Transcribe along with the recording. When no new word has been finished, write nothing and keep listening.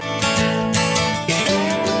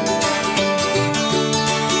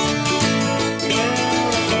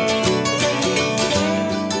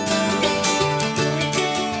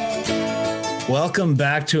Welcome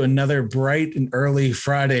back to another bright and early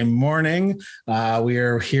Friday morning. We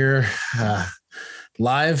are here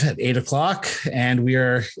live at 8 o'clock, and we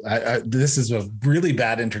are, this is a really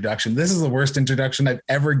bad introduction. This is the worst introduction I've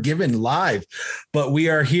ever given live, but we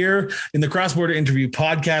are here in the Cross Border Interview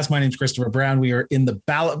Podcast. My name is Christopher Brown. We are in the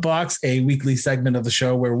Ballot Box, a weekly segment of the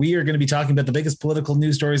show where we are going to be talking about the biggest political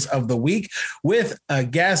news stories of the week with a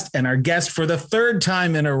guest, and our guest for the third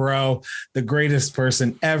time in a row, the greatest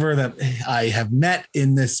person ever that I have met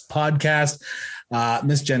in this podcast,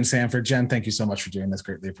 Miss Jen Sanford. Jen, thank you so much for doing this.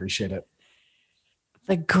 Greatly appreciate it.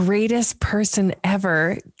 The greatest person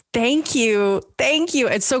ever. Thank you. Thank you.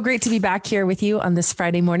 It's so great to be back here with you on this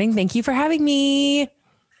Friday morning. Thank you for having me.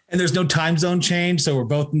 And there's no time zone change. So we're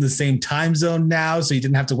both in the same time zone now. So you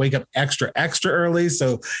didn't have to wake up extra early.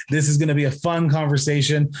 So this is going to be a fun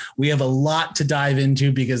conversation. We have a lot to dive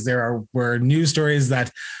into because were news stories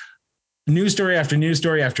that news story after news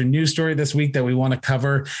story after news story this week that we want to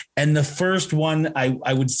cover. And the first one,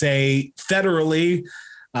 I would say federally,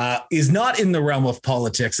 is not in the realm of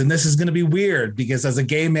politics. And this is going to be weird because as a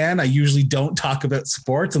gay man, I usually don't talk about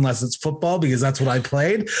sports unless it's football because that's what I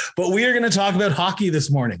played. But we are going to talk about hockey this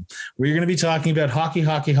morning. We're going to be talking about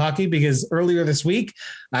hockey because earlier this week,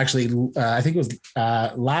 actually, I think it was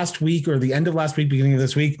last week or the end of last week, beginning of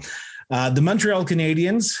this week, the Montreal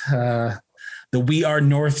Canadiens, the We Are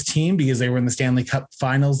North team, because they were in the Stanley Cup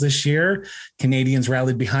finals this year, Canadians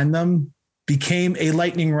rallied behind them, became a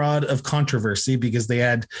lightning rod of controversy because they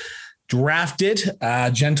had drafted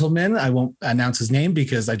a gentleman. I won't announce his name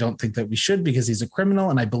because I don't think that we should, because he's a criminal.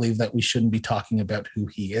 And I believe that we shouldn't be talking about who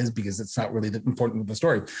he is because it's not really that important to the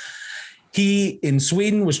story. He in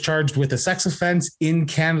Sweden was charged with a sex offense. In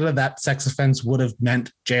Canada, that sex offense would have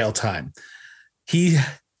meant jail time. He,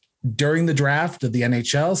 during the draft of the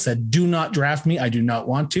NHL, said, "Do not draft me. I do not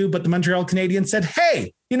want to." But the Montreal Canadiens said,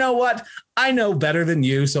 "Hey, you know what? I know better than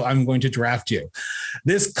you, so I'm going to draft you."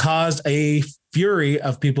 This caused a fury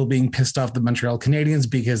of people being pissed off the Montreal Canadiens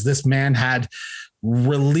because this man had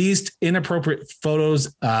released inappropriate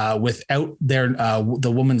photos without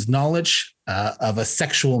the woman's knowledge of a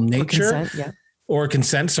sexual nature or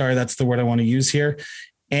consent. Sorry, that's the word I want to use here.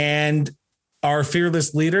 And our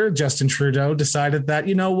fearless leader, Justin Trudeau, decided that,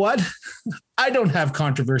 you know what? I don't have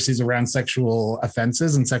controversies around sexual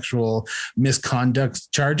offenses and sexual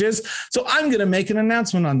misconduct charges. So I'm going to make an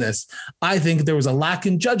announcement on this. I think there was a lack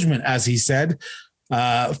in judgment, as he said,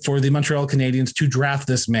 for the Montreal Canadiens to draft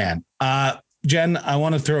this man. Jen, I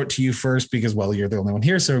want to throw it to you first because, well, you're the only one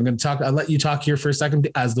here. So I'm going to I'll let you talk here for a second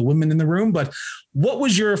as the women in the room. But what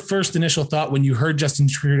was your first initial thought when you heard Justin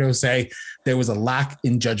Trudeau say there was a lack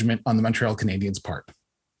in judgment on the Montreal Canadiens' part?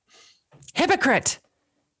 Hypocrite.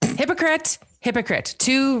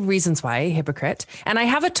 Two reasons why hypocrite. And I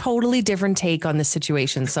have a totally different take on this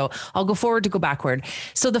situation. So I'll go forward to go backward.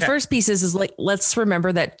 So the first piece is like, let's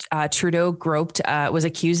remember that Trudeau was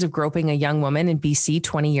accused of groping a young woman in BC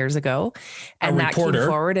 20 years ago. And that came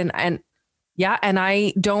forward and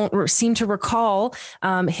I don't seem to recall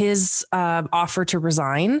his offer to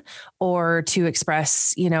resign or to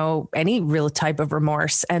express, any real type of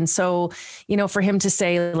remorse. And so, for him to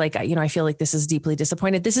say like, I feel like this is deeply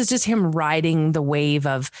disappointed. This is just him riding the wave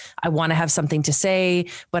of, I want to have something to say,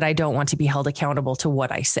 but I don't want to be held accountable to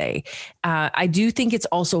what I say. I do think it's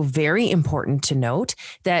also very important to note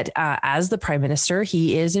that as the Prime Minister,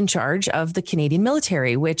 he is in charge of the Canadian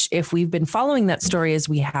military, which, if we've been following that story as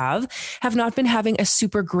we have not been having a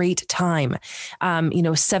super great time.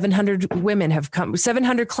 700 women have come,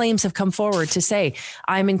 700 claims have come forward to say,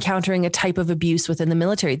 I'm encountering a type of abuse within the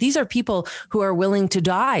military. These are people who are willing to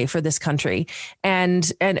die for this country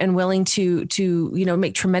and willing to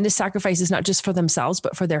make tremendous sacrifices, not just for themselves,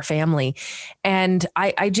 but for their family. And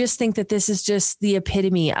I just think that this is just the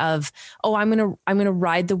epitome of, I'm going to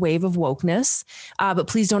ride the wave of wokeness. But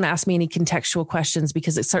please don't ask me any contextual questions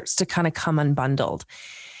because it starts to kind of come unbundled.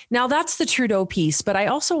 Now that's the Trudeau piece, but I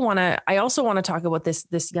also want to talk about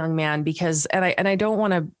this young man because I don't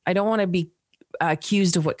want to be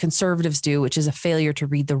accused of what conservatives do, which is a failure to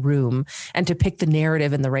read the room and to pick the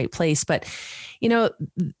narrative in the right place. But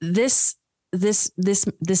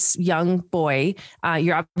this young boy,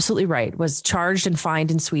 you're absolutely right, was charged and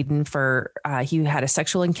fined in Sweden for he had a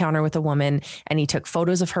sexual encounter with a woman and he took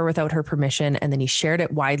photos of her without her permission. And then he shared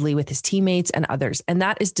it widely with his teammates and others. And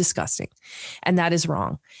that is disgusting. And that is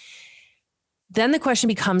wrong. Then the question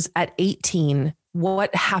becomes, at 18,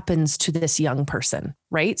 what happens to this young person,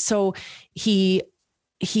 right? So he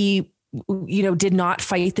did not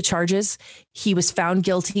fight the charges. He was found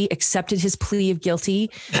guilty, accepted his plea of guilty.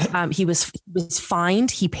 He was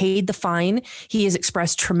fined. He paid the fine. He has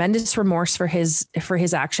expressed tremendous remorse for his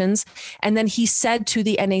actions. And then he said to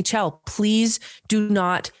the NHL, please do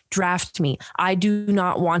not draft me. I do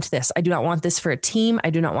not want this. I do not want this for a team. I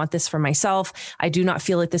do not want this for myself. I do not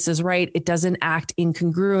feel like this is right. It doesn't act in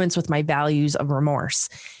congruence with my values of remorse.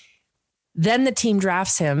 Then the team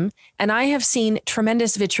drafts him. And I have seen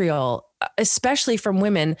tremendous vitriol, especially from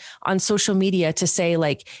women on social media, to say,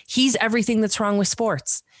 like, he's everything that's wrong with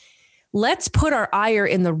sports. Let's put our ire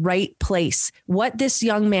in the right place. What this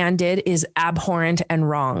young man did is abhorrent and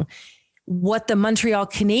wrong. What the Montreal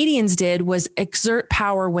Canadiens did was exert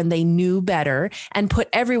power when they knew better and put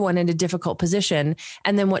everyone in a difficult position.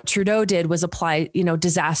 And then what Trudeau did was apply,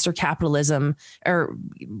 disaster capitalism, or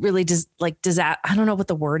really disaster. I don't know what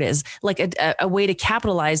the word is, like a way to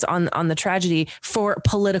capitalize on the tragedy for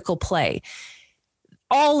political play.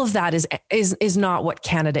 All of that is not what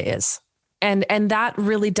Canada is. And that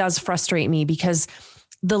really does frustrate me, because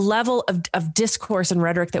the level of discourse and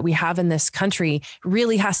rhetoric that we have in this country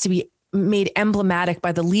really has to be made emblematic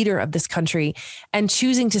by the leader of this country, and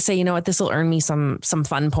choosing to say, you know what, this will earn me some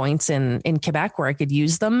fun points in Quebec, where I could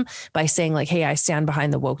use them by saying, like, hey, I stand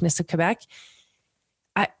behind the wokeness of Quebec.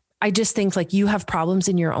 I just think, like, you have problems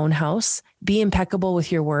in your own house. Be impeccable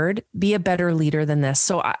with your word. Be a better leader than this.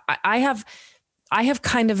 So I have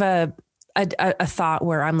kind of a thought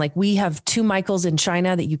where I'm like, we have two Michaels in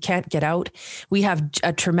China that you can't get out. We have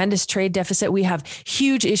a tremendous trade deficit. We have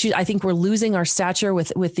huge issues. I think we're losing our stature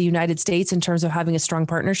with the United States in terms of having a strong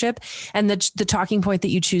partnership. And the talking point that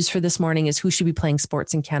you choose for this morning is who should be playing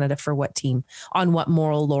sports in Canada for what team, on what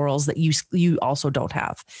moral laurels that you also don't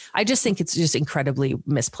have. I just think it's just incredibly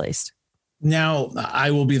misplaced. Now, I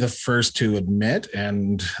will be the first to admit,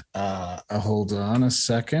 and hold on a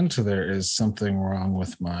second, there is something wrong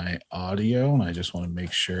with my audio, and I just want to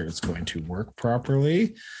make sure it's going to work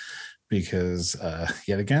properly, because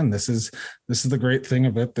yet again, this is the great thing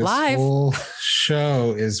about this whole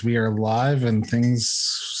show, is we are live and things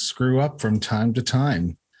screw up from time to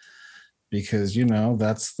time, because,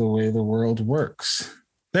 that's the way the world works.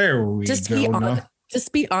 There we go.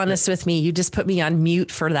 Just be honest with me. You just put me on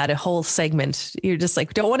mute for that whole segment. You're just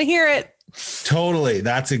like, don't want to hear it. Totally.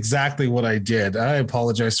 That's exactly what I did. I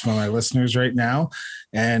apologize for my listeners right now.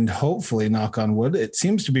 And hopefully, knock on wood, it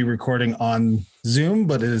seems to be recording on Zoom,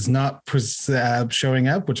 but it is not showing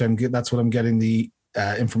up, that's what I'm getting the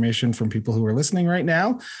information from people who are listening right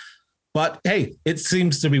now. But hey, it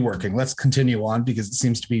seems to be working. Let's continue on, because it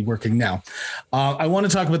seems to be working now. I want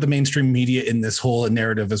to talk about the mainstream media in this whole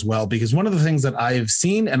narrative as well, because one of the things that I have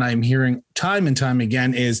seen and I'm hearing time and time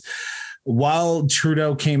again is, while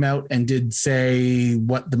Trudeau came out and did say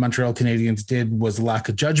what the Montreal Canadiens did was lack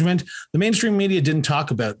of judgment, the mainstream media didn't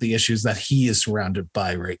talk about the issues that he is surrounded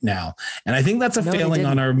by right now. And I think that's a failing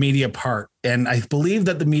on our media part. And I believe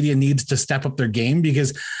that the media needs to step up their game,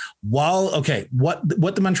 because what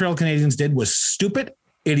the Montreal Canadiens did was stupid,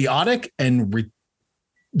 idiotic, and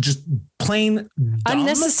just plain dumb.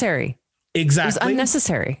 Unnecessary. Exactly. It was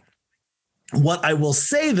unnecessary. What I will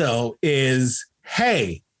say, though, is,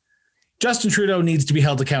 hey, Justin Trudeau needs to be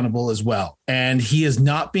held accountable as well. And he is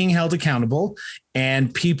not being held accountable.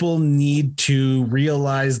 And people need to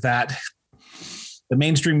realize that the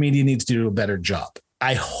mainstream media needs to do a better job.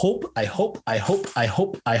 I hope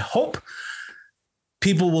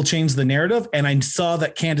people will change the narrative. And I saw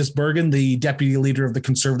that Candice Bergen, the deputy leader of the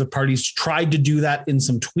Conservative Party, tried to do that in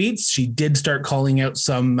some tweets. She did start calling out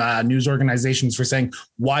some news organizations for saying,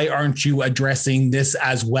 why aren't you addressing this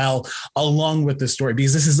as well along with the story?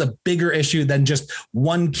 Because this is a bigger issue than just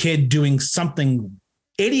one kid doing something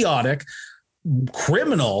idiotic,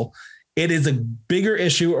 criminal. It is a bigger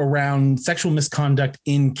issue around sexual misconduct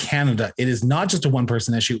in Canada. It is not just a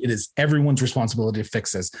one-person issue. It is everyone's responsibility to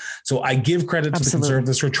fix this. So I give credit to the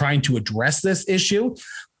Conservatives for trying to address this issue,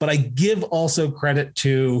 but I give also credit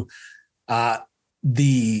to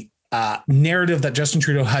the narrative that Justin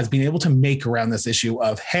Trudeau has been able to make around this issue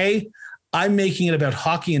of, hey, I'm making it about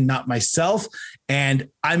hockey and not myself, and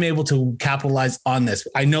I'm able to capitalize on this.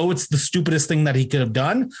 I know it's the stupidest thing that he could have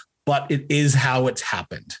done, but it is how it's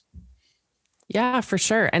happened. Yeah, for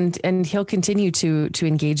sure. And he'll continue to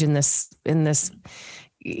engage in this,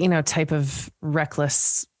 type of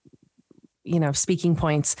reckless, speaking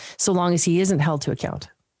points, so long as he isn't held to account.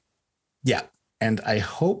 Yeah. And I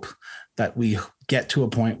hope that we get to a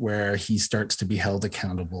point where he starts to be held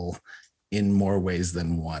accountable in more ways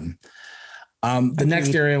than one. The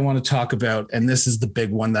next area I want to talk about, and this is the big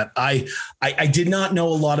one that I did not know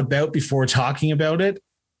a lot about before talking about it,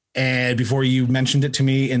 and before you mentioned it to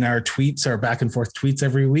me in our tweets, our back and forth tweets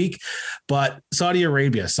every week, but Saudi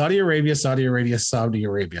Arabia.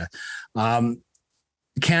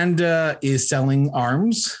 Canada is selling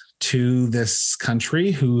arms to this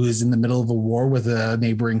country who is in the middle of a war with a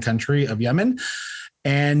neighboring country of Yemen.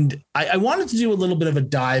 And I wanted to do a little bit of a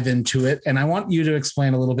dive into it. And I want you to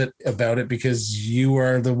explain a little bit about it because you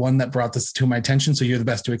are the one that brought this to my attention. So you're the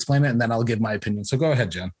best to explain it. And then I'll give my opinion. So go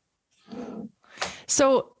ahead, Jen.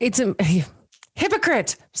 So it's a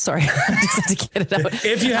hypocrite. Sorry, I just had to get it out.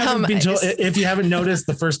 If you haven't noticed,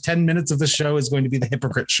 the first 10 minutes of the show is going to be the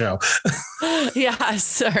hypocrite show. Yeah,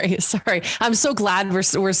 sorry. I'm so glad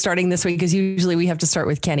we're starting this week because usually we have to start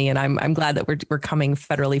with Kenny, and I'm glad that we're coming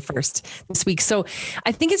federally first this week. So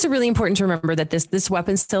I think it's really important to remember that this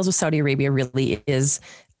weapons sales with Saudi Arabia really is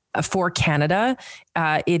for Canada.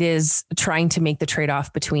 It is trying to make the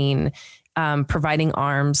trade-off between providing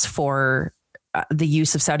arms for the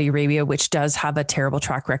use of Saudi Arabia, which does have a terrible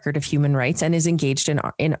track record of human rights and is engaged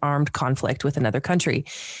in armed conflict with another country.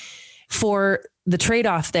 For the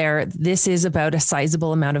trade-off there, this is about a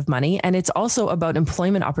sizable amount of money, and it's also about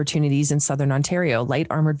employment opportunities in Southern Ontario. Light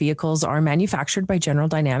armored vehicles are manufactured by General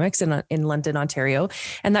Dynamics in London, Ontario,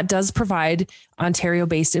 and that does provide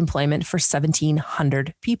Ontario-based employment for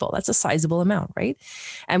 1,700 people. That's a sizable amount, right?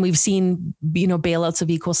 And we've seen, bailouts of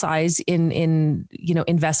equal size in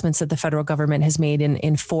investments that the federal government has made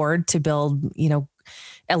in Ford to build,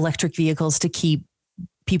 electric vehicles to keep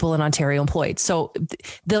people in Ontario employed. So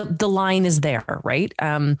the line is there, right?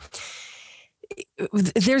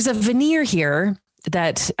 There's a veneer here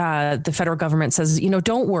that the federal government says,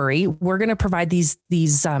 don't worry, we're going to provide these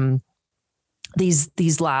lavs,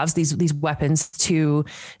 these weapons to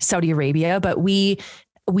Saudi Arabia, but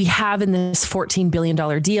we have in this $14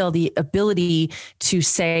 billion deal the ability to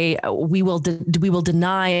say we will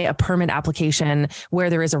deny a permit application where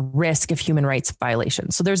there is a risk of human rights violation.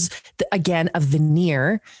 So there's again a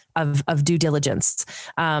veneer of due diligence.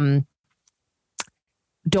 Don't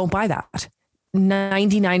buy that.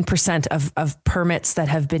 99% of permits that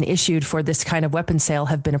have been issued for this kind of weapon sale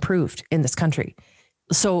have been approved in this country.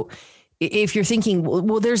 So if you're thinking,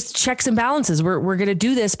 well, there's checks and balances, we're going to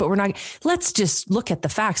do this, but we're not, let's just look at the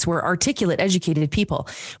facts. We're articulate, educated people.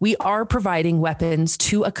 We are providing weapons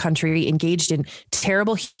to a country engaged in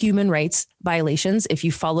terrible human rights violations. If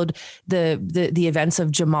you followed the events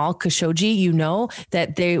of Jamal Khashoggi, you know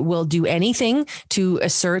that they will do anything to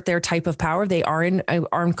assert their type of power. They are in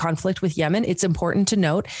armed conflict with Yemen. It's important to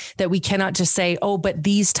note that we cannot just say, oh, but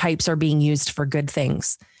these types are being used for good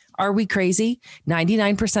things. Are we crazy?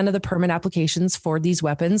 99% of the permit applications for these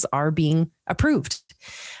weapons are being approved.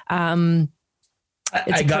 I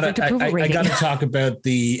got to talk about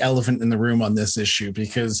the elephant in the room on this issue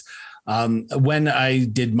because when I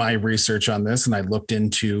did my research on this and I looked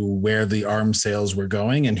into where the arms sales were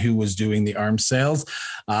going and who was doing the arms sales,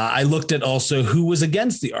 I looked at also who was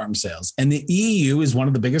against the arms sales. And the EU is one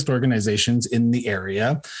of the biggest organizations in the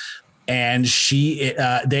area. And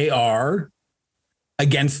they are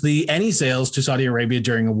against any sales to Saudi Arabia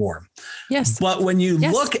during a war. Yes. But when you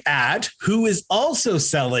look at who is also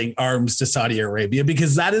selling arms to Saudi Arabia,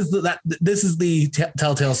 because this is the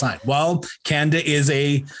telltale sign. Well, Canada is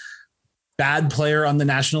a bad player on the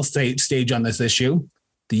national stage on this issue.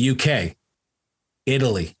 The UK,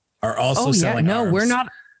 Italy are also selling arms. No, we're not.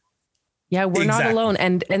 Yeah, we're not alone.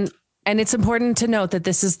 And it's important to note that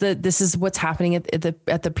this is what's happening at the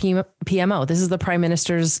PMO. This is the Prime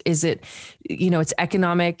Minister's. It's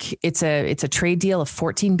economic. It's a trade deal of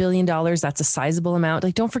 $14 billion. That's a sizable amount.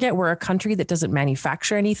 Like, don't forget, we're a country that doesn't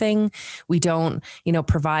manufacture anything. We don't,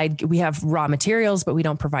 provide. We have raw materials, but we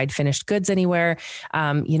don't provide finished goods anywhere.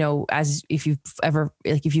 As if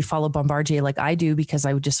you follow Bombardier like I do, because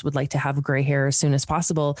I would like to have gray hair as soon as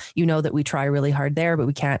possible. That we try really hard there, but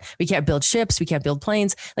we can't build ships. We can't build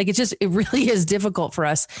planes. Like it really is difficult for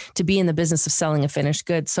us to be in the business of selling a finished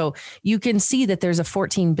good. So you can see that there's a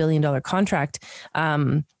 $14 billion contract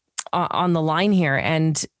on the line here.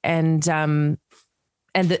 And the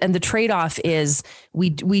trade-off is we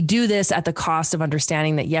do this at the cost of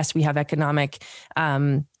understanding that, yes, we have an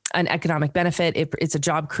economic benefit. It's a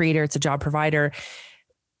job creator. It's a job provider.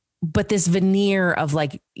 But this veneer of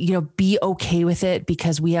be okay with it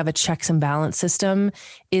because we have a checks and balance system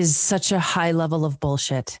is such a high level of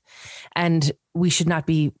bullshit. And we should not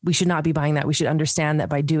be buying that. We should understand that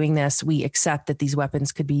by doing this, we accept that these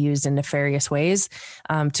weapons could be used in nefarious ways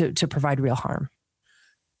to provide real harm.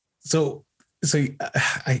 So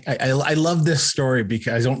I love this story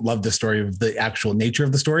because I don't love the story of the actual nature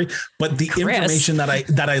of the story, but the information that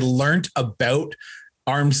I learned about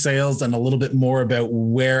arms sales and a little bit more about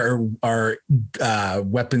where our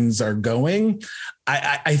weapons are going,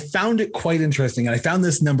 I found it quite interesting. And I found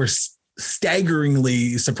this number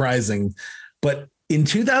staggeringly surprising. But in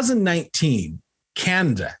 2019,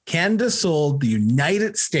 Canada sold the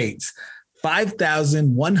United States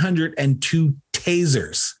 5,102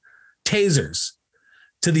 tasers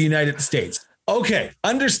to the United States. Okay,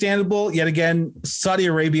 understandable. Yet again, Saudi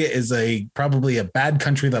Arabia is probably a bad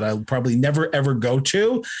country that I'll probably never, ever go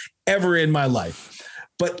to ever in my life.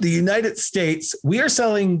 But the United States, we are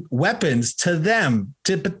selling weapons to them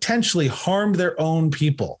to potentially harm their own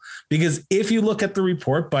people. Because if you look at the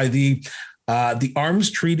report by the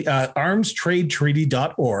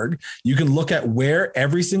armstradetreaty.org, you can look at where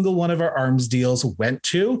every single one of our arms deals went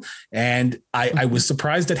to. And I was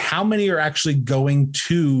surprised at how many are actually going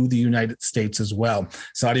to the United States as well.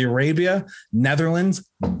 Saudi Arabia, Netherlands,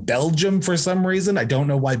 Belgium, for some reason. I don't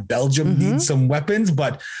know why Belgium needs some weapons,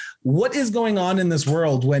 but what is going on in this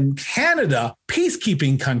world when Canada,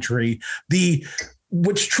 peacekeeping country,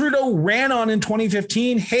 which Trudeau ran on in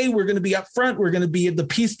 2015, hey, we're going to be up front, we're going to be the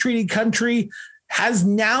peace treaty country, has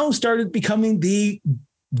now started becoming the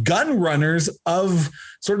gun runners of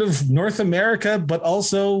sort of North America, but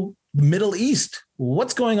also the Middle East.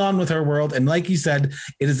 What's going on with our world? And like you said,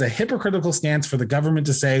 it is a hypocritical stance for the government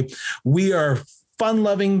to say we are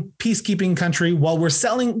fun-loving, peacekeeping country while we're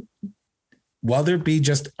selling, while there be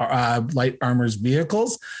just light armors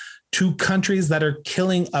vehicles to countries that are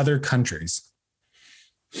killing other countries.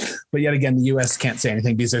 But yet again, the U.S. can't say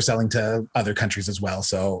anything because they're selling to other countries as well.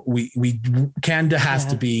 So Canada has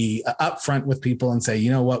to be upfront with people and say,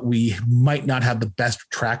 you know what, we might not have the best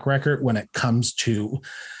track record when it comes to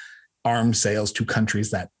arms sales to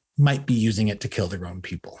countries that might be using it to kill their own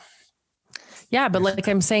people. Yeah, but like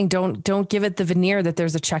I'm saying, don't give it the veneer that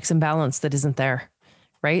there's a checks and balance that isn't there,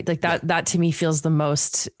 right? Like that to me feels the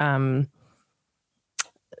most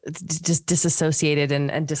just disassociated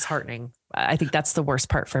and disheartening. I think that's the worst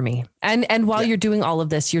part for me. And while you're doing all of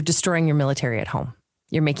this, you're destroying your military at home.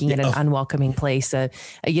 You're making it an unwelcoming place.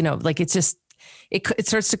 Like it's just, it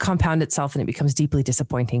starts to compound itself and it becomes deeply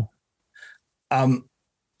disappointing.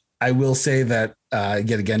 I will say that,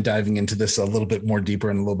 yet again, diving into this a little bit more deeper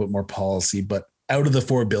and a little bit more policy, but out of the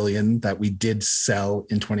 4 billion that we did sell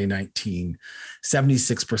in 2019,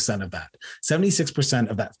 76%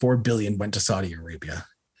 of that 4 billion went to Saudi Arabia.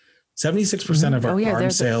 76% of our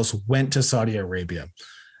arms sales went to Saudi Arabia.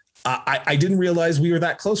 I didn't realize we were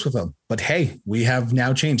that close with them, but hey, we have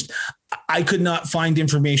now changed. I could not find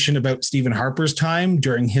information about Stephen Harper's time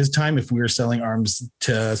during his time, if we were selling arms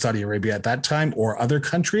to Saudi Arabia at that time or other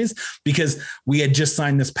countries, because we had just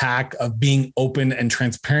signed this pact of being open and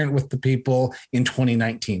transparent with the people in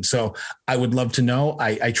 2019. So I would love to know.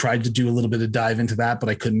 I tried to do a little bit of dive into that, but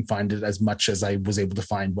I couldn't find it as much as I was able to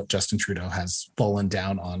find what Justin Trudeau has fallen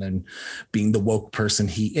down on. And being the woke person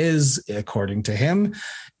he is, according to him,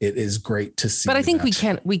 it is great to see. But I think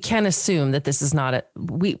we can assume that this is not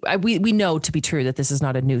we know to be true that this is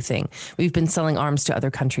not a new thing. We've been selling arms to other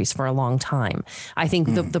countries for a long time. I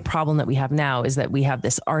think the problem that we have now is that we have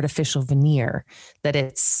this artificial veneer that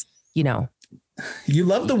it's, you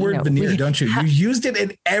love the word veneer, don't you? You used it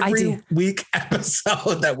in every week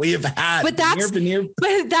episode that we have had. But veneer.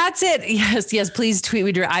 But that's it. Yes. Please tweet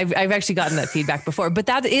me. I've actually gotten that feedback before. But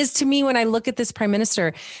that is, to me, when I look at this prime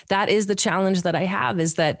minister, that is the challenge that I have,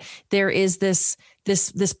 is that there is this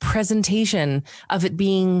presentation of it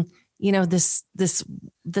being, this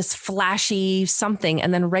flashy something,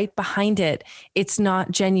 and then right behind it, it's not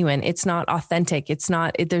genuine. It's not authentic. It's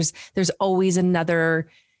not. There's always a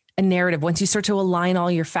narrative. Once you start to align all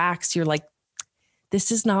your facts, you're like,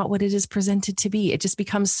 this is not what it is presented to be. It just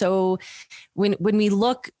becomes so. When we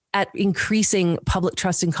look at increasing public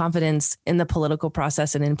trust and confidence in the political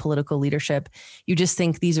process and in political leadership, you just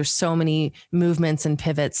think these are so many movements and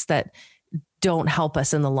pivots that don't help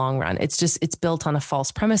us in the long run. It's built on a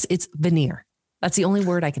false premise. It's veneer. That's the only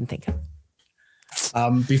word I can think of.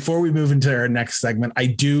 Before we move into our next segment, I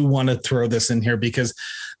do want to throw this in here because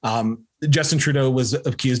Justin Trudeau was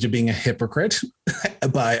accused of being a hypocrite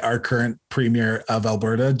by our current premier of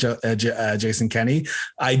Alberta, Jason Kenney.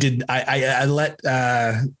 I let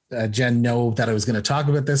Jen know that I was going to talk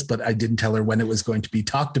about this, but I didn't tell her when it was going to be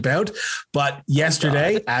talked about. But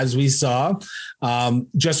yesterday, as we saw,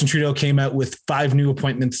 Justin Trudeau came out with 5 new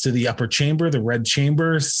appointments to the upper chamber, the Red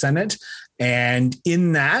Chamber Senate. And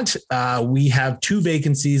in that, we have 2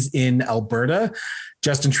 vacancies in Alberta.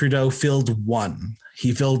 Justin Trudeau filled 1.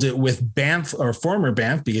 He filled it with Banff, or former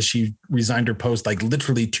Banff, because she resigned her post like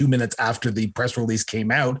literally 2 minutes after the press release came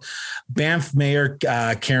out. Banff Mayor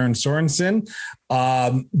Karen Sorensen.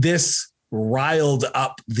 This riled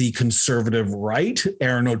up the conservative right.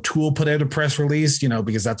 Aaron O'Toole put out a press release,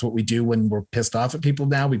 because that's what we do when we're pissed off at people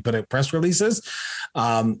now. We put out press releases.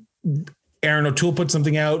 Aaron O'Toole put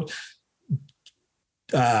something out.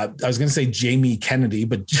 I was going to say Jamie Kennedy,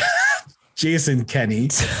 but Jason Kenney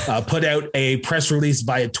put out a press release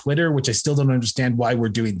via Twitter, which I still don't understand why we're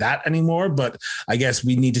doing that anymore. But I guess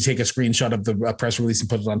we need to take a screenshot of the press release and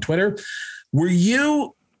put it on Twitter. Were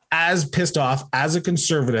you as pissed off as a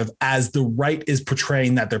conservative as the right is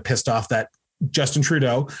portraying that they're pissed off that Justin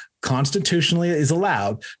Trudeau constitutionally is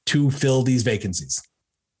allowed to fill these vacancies?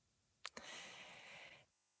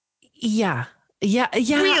 Yeah. Yeah.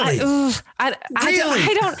 Really? I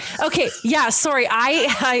don't. Okay. Yeah. Sorry.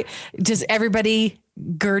 I just, everybody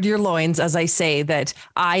gird your loins as I say that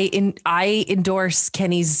I endorse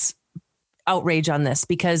Kenney's outrage on this,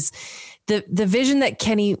 because the vision that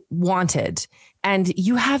Kenney wanted, and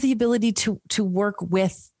you have the ability to work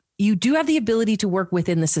with, you do have the ability to work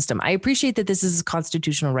within the system. I appreciate that this is a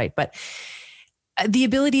constitutional right, but the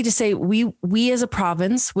ability to say we as a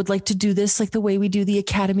province would like to do this like the way we do the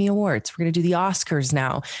Academy Awards. We're going to do the Oscars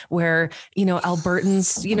now, where,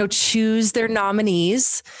 Albertans, choose their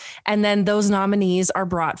nominees, and then those nominees are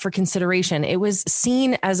brought for consideration. It was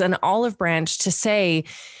seen as an olive branch to say,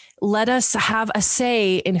 let us have a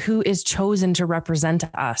say in who is chosen to represent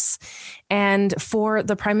us. And for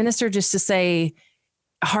the Prime Minister just to say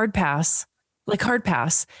hard pass,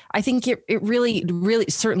 I think it really, really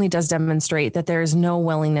certainly does demonstrate that there is no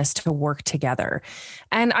willingness to work together.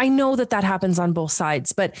 And I know that happens on both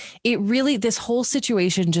sides, but this whole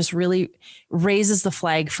situation just really raises the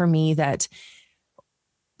flag for me that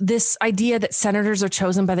this idea that senators are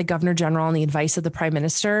chosen by the Governor General on the advice of the Prime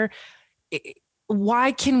Minister,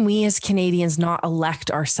 why can we as Canadians not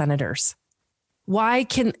elect our senators?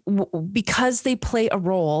 Because they play a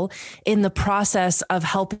role in the process of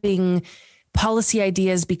helping policy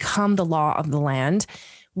ideas become the law of the land.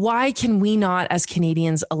 Why can we not, as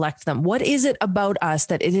Canadians, elect them? What is it about us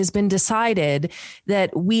that it has been decided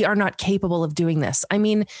that we are not capable of doing this? I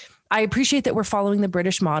mean, I appreciate that we're following the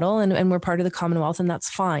British model and we're part of the Commonwealth, and that's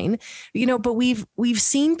fine, but we've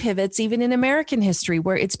seen pivots even in American history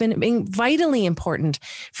where it's been vitally important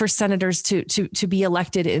for senators to be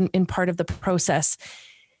elected in part of the process.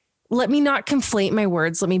 Let me not conflate my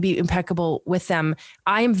words. Let me be impeccable with them.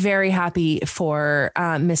 I am very happy for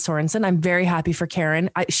Ms. Sorensen. I'm very happy for Karen.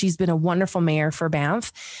 She's been a wonderful mayor for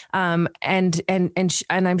Banff, and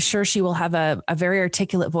I'm sure she will have a very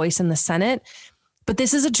articulate voice in the Senate. But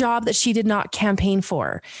this is a job that she did not campaign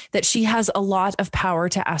for, that she has a lot of power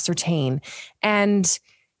to ascertain. And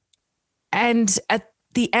at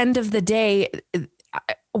the end of the day,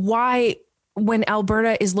 why, when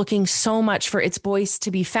Alberta is looking so much for its voice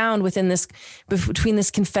to be found between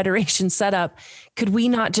this confederation setup, could we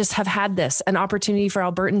not just have had an opportunity for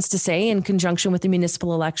Albertans to say, in conjunction with the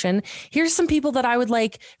municipal election, here's some people that I would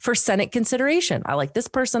like for Senate consideration. I like this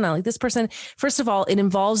person. I like this person. First of all, it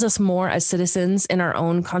involves us more as citizens in our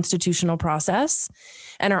own constitutional process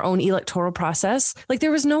and our own electoral process. Like,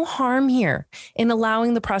 there was no harm here in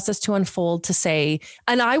allowing the process to unfold to say,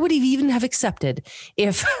 and I would even have accepted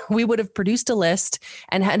if we would have produced a list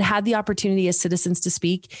and had the opportunity as citizens to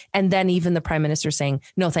speak. And then even the Prime Minister saying,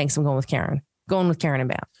 no, thanks, I'm going with Karen and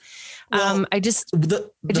Banff. Well,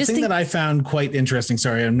 the thing that I found quite interesting,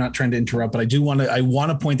 sorry, I'm not trying to interrupt, but I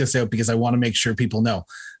want to point this out because I want to make sure people know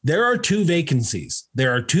there are two vacancies.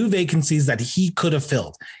 There are two vacancies that he could have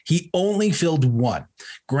filled. He only filled one.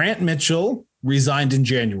 Grant Mitchell resigned in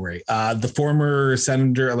January. The former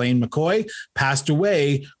Senator Elaine McCoy passed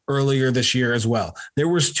away earlier this year as well. There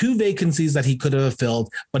was two vacancies that he could have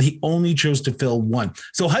filled, but he only chose to fill one.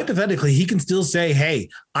 So hypothetically, he can still say, hey,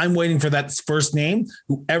 I'm waiting for that first name.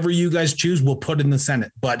 Whoever you guys choose, we'll put in the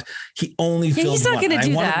Senate. But he only filled one. He's not going to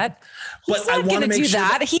do that. But I want to make sure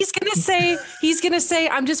that he's going to say,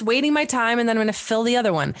 I'm just waiting my time and then I'm going to fill the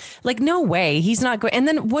other one. Like, no way. He's not going. And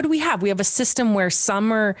then what do we have? We have a system where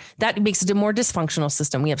that makes it a more dysfunctional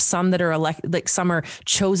system. We have some that are some are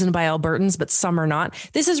chosen by Albertans, but some are not.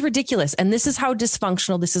 This is ridiculous. And this is how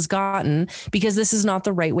dysfunctional this has gotten, because this is not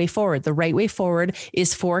the right way forward. The right way forward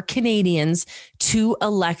is for Canadians to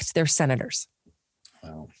elect their senators.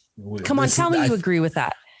 Well, come on, tell me you agree with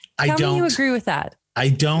that. Tell me you agree with that. I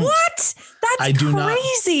don't. What? That's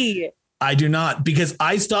crazy. I do not, because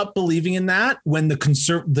I stopped believing in that when the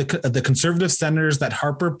conservative senators that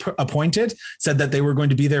Harper appointed said that they were going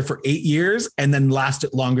to be there for 8 years and then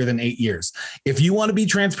lasted longer than 8 years. If you want to be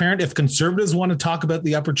transparent, if conservatives want to talk about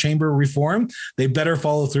the upper chamber reform, they better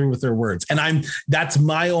follow through with their words. And that's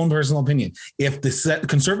my own personal opinion. If the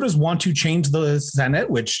conservatives want to change the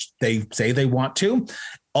Senate, which they say they want to,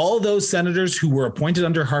 all those senators who were appointed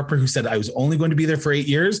under Harper, who said I was only going to be there for 8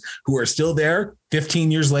 years, who are still there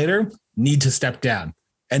 15 years later, need to step down.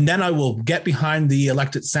 And then I will get behind the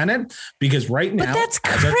elected Senate, because right now, but that's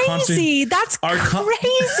crazy. That's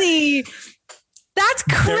crazy. That's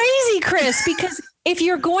crazy, Chris, because if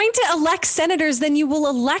you're going to elect senators, then you will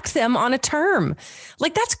elect them on a term.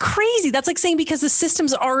 Like, that's crazy. That's like saying because the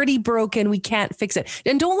system's already broken, we can't fix it.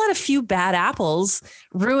 And don't let a few bad apples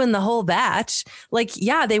ruin the whole batch. Like,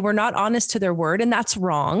 yeah, they were not honest to their word, and that's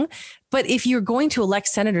wrong. But if you're going to elect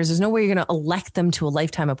senators, there's no way you're going to elect them to a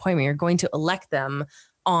lifetime appointment. You're going to elect them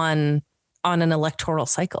on an electoral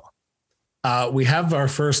cycle. We have our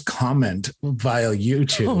first comment via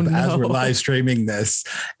YouTube as we're live streaming this,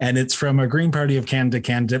 and it's from a Green Party of Canada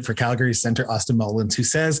candidate for Calgary Centre, Austin Mullins, who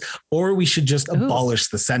says, or we should just abolish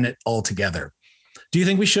the Senate altogether. Do you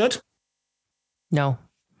think we should? No.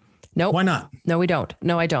 Nope. Why not? No, we don't.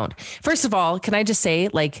 No, I don't. First of all, can I just say,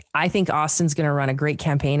 like, I think Austin's going to run a great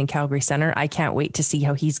campaign in Calgary Centre. I can't wait to see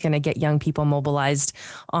how he's going to get young people mobilized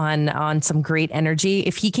on some great energy.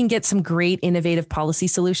 If he can get some great innovative policy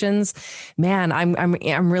solutions, man,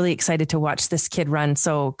 I'm really excited to watch this kid run.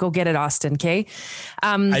 So go get it, Austin. Okay.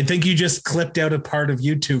 I think you just clipped out a part of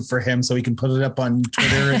YouTube for him so he can put it up on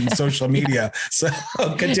Twitter and social media. So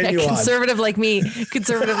continue on. Conservative like me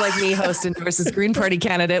host versus Green Party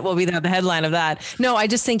candidate will be the headline of that. No, I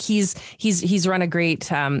just think he's run a great,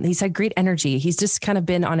 he's had great energy. He's just kind of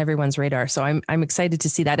been on everyone's radar. So I'm excited to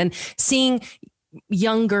see that. And seeing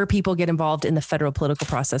younger people get involved in the federal political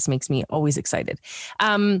process makes me always excited.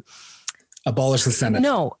 Abolish the Senate.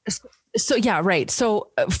 No. So yeah, right. So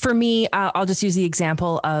for me, I'll just use the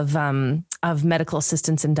example of medical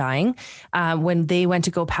assistance in dying. When they went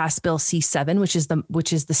to go pass Bill C7, which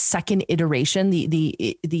is the second iteration,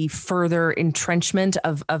 the further entrenchment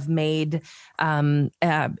of MAID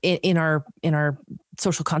in our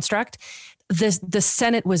social construct. The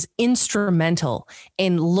Senate was instrumental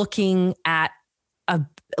in looking at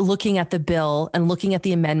the bill and looking at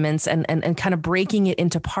the amendments and kind of breaking it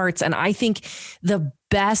into parts. And I think the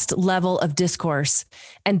best level of discourse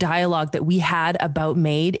and dialogue that we had about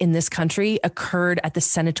MAID in this country occurred at the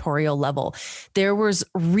senatorial level. There was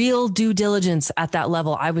real due diligence at that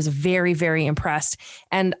level. I was very, very impressed.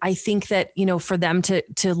 And I think that, for them to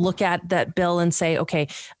look at that bill and say, okay,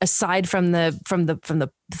 aside from the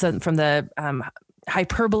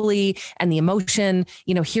hyperbole and the emotion,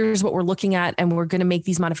 here's what we're looking at, and we're going to make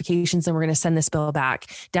these modifications, and we're going to send this bill back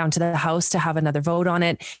down to the House to have another vote on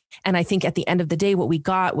it. And I think at the end of the day, what we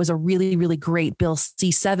got was a really, really great Bill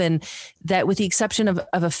C7 that, with the exception of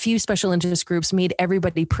a few special interest groups, made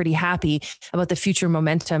everybody pretty happy about the future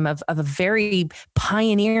momentum of a very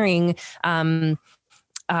pioneering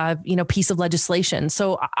piece of legislation.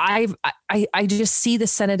 So I just see the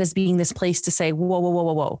Senate as being this place to say,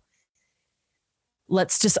 whoa.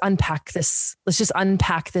 Let's just unpack this. Let's just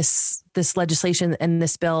unpack this legislation and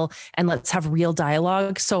this bill, and let's have real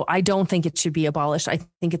dialogue. So I don't think it should be abolished. I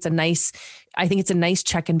think it's a nice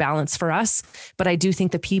check and balance for us. But I do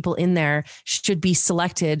think the people in there should be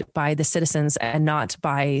selected by the citizens and not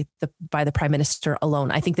by the Prime Minister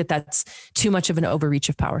alone. I think that that's too much of an overreach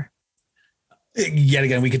of power. Yet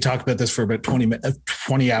again, we could talk about this for about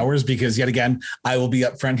 20 hours, because yet again, I will be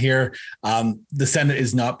upfront here. The Senate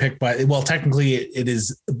is not picked technically it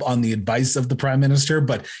is on the advice of the Prime Minister,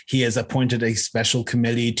 but he has appointed a special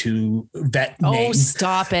committee to vet names.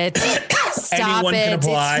 Stop it. Anyone can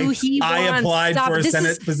apply. I applied for a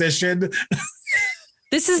Senate position.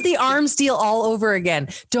 This is the arms deal all over again.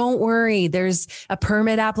 Don't worry. There's a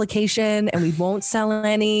permit application and we won't sell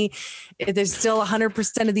any. There's still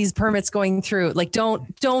 100% of these permits going through. Like,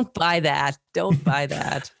 don't buy that. Don't buy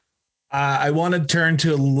that. I want to turn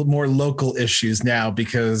to more local issues now,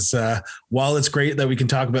 because while it's great that we can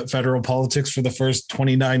talk about federal politics for the first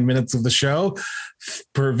 29 minutes of the show,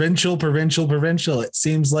 provincial, it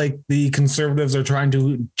seems like the Conservatives are trying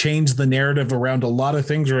to change the narrative around a lot of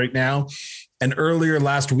things right now. And earlier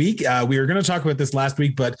last week, we were going to talk about this last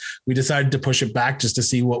week, but we decided to push it back just to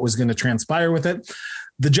see what was going to transpire with it.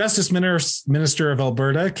 The Justice Minister of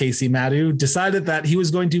Alberta, Casey Madhu, decided that he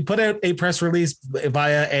was going to put out a press release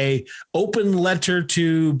via a open letter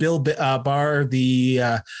to Bill Barr,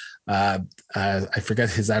 I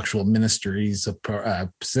forget his actual ministry's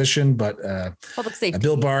position, but public safety.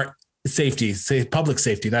 Bill Barr, public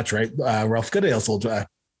safety. That's right. Ralph Goodale's old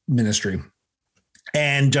ministry.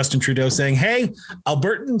 And Justin Trudeau saying, hey,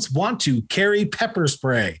 Albertans want to carry pepper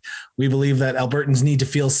spray. We believe that Albertans need to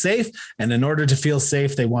feel safe. And in order to feel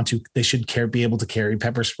safe, they should be able to carry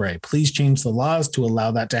pepper spray. Please change the laws to allow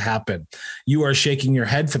that to happen. You are shaking your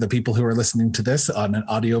head for the people who are listening to this on an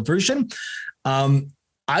audio version.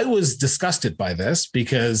 I was disgusted by this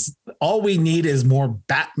because all we need is more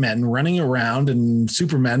Batmen running around and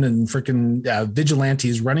Supermen and freaking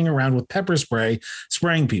vigilantes running around with pepper spray,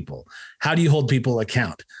 spraying people. How do you hold people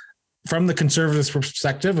account? From the Conservatives'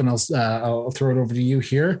 perspective, and I'll throw it over to you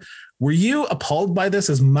here. Were you appalled by this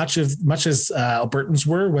as much as Albertans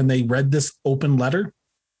were when they read this open letter?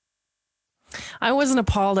 I wasn't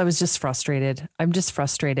appalled. I was just frustrated. I'm just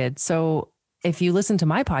frustrated. So if you listen to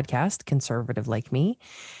my podcast, Conservative Like Me,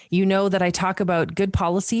 you know that I talk about good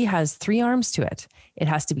policy has 3 arms to it. It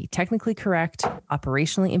has to be technically correct,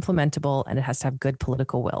 operationally implementable, and it has to have good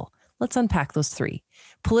political will. Let's unpack those 3.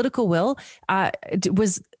 Political will,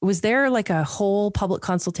 was there like a whole public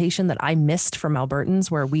consultation that I missed from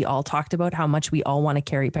Albertans where we all talked about how much we all want to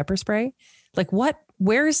carry pepper spray? Like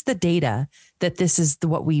where's the data that this is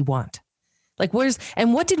what we want? Like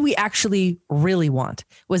what did we actually really want?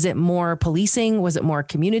 Was it more policing? Was it more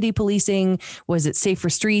community policing? Was it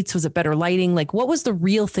safer streets? Was it better lighting? Like what was the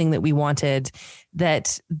real thing that we wanted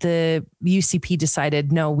that the UCP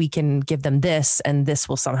decided, no, we can give them this and this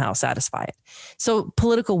will somehow satisfy it. So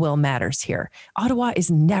political will matters here. Ottawa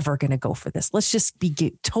is never going to go for this. Let's just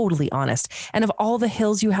be totally honest. And of all the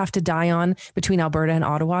hills you have to die on between Alberta and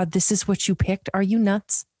Ottawa, this is what you picked. Are you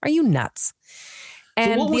nuts? Are you nuts?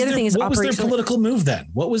 And the other thing is, what was their political move then?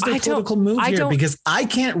 What was their political move here? Because I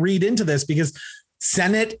can't read into this because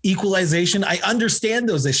Senate equalization, I understand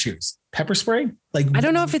those issues. Pepper spray? Like, I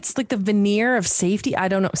don't know if it's like the veneer of safety. I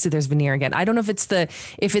don't know. See, there's veneer again. I don't know if it's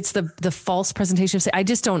the false presentation of safety. I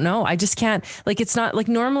just don't know. I just can't, like, it's not like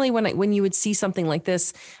normally when you would see something like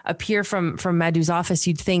this appear from Madhu's office,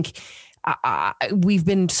 you'd think, we've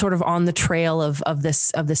been sort of on the trail of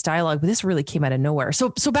this dialogue, but this really came out of nowhere.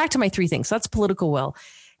 So back to my 3 things. So that's political will.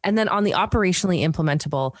 And then on the operationally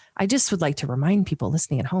implementable, I just would like to remind people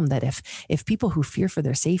listening at home that if people who fear for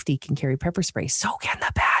their safety can carry pepper spray, so can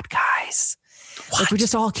the bad guys. What? Like we're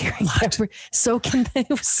just all carrying pepper. So can they.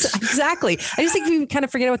 Exactly. I just think we kind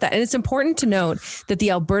of forget about that. And it's important to note that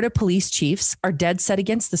the Alberta police chiefs are dead set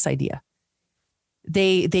against this idea.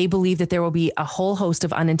 They believe that there will be a whole host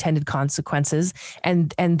of unintended consequences,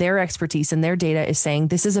 and their expertise and their data is saying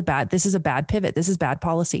this is a bad pivot. This is bad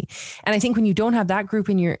policy. And I think when you don't have that group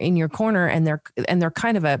in your corner and they're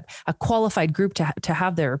kind of a qualified group to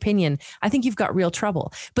have their opinion, I think you've got real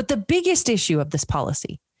trouble. But the biggest issue of this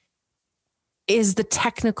policy is the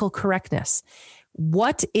technical correctness.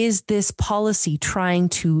 What is this policy trying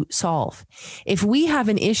to solve? If we have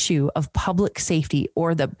an issue of public safety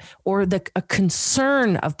or a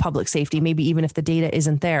concern of public safety, maybe even if the data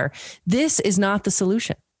isn't there, this is not the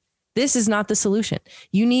solution. This is not the solution.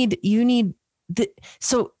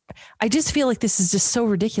 So I just feel like this is just so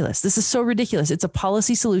ridiculous. This is so ridiculous. It's a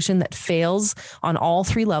policy solution that fails on all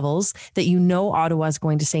 3 levels that Ottawa is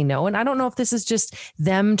going to say no. And I don't know if this is just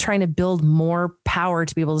them trying to build more power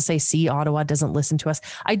to be able to say, see, Ottawa doesn't listen to us.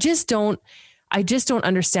 I just don't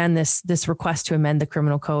understand this request to amend the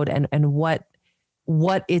criminal code and what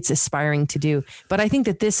it's aspiring to do. But I think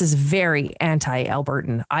that this is very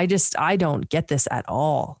anti-Albertan. I don't get this at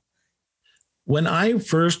all. When I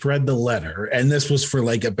first read the letter, and this was for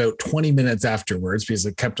like about 20 minutes afterwards, because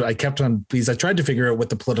I tried to figure out what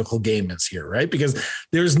the political game is here, right? Because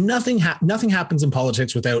there's nothing happens in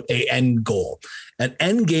politics without an end goal. An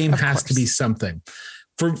end game has to be something.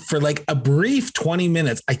 For like a brief 20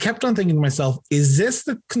 minutes, I kept on thinking to myself, is this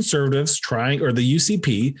the Conservatives trying, or the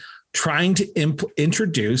UCP trying to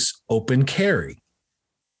introduce open carry?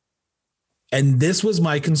 And this was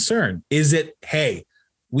my concern. Is it, hey,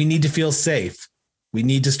 we need to feel safe. We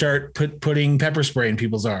need to start putting pepper spray in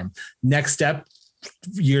people's arm. Next step,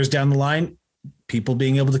 years down the line, people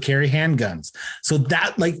being able to carry handguns. So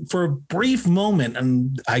that, like, for a brief moment,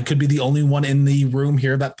 and I could be the only one in the room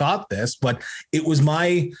here that thought this, but it was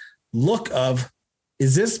my look of,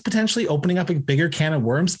 is this potentially opening up a bigger can of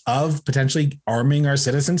worms of potentially arming our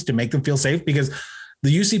citizens to make them feel safe? Because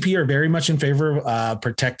the UCP are very much in favor of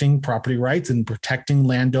protecting property rights and protecting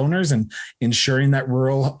landowners and ensuring that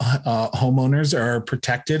rural homeowners are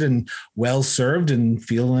protected and well served, and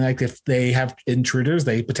feeling like if they have intruders,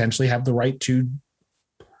 they potentially have the right to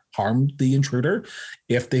harm the intruder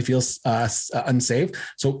if they feel unsafe.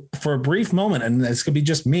 So for a brief moment, and this could be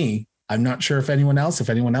just me, I'm not sure if anyone else,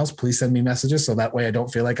 please send me messages so that way I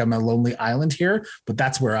don't feel like I'm a lonely island here. But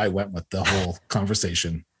that's where I went with the whole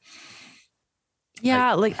conversation.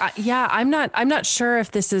 Yeah, I'm not sure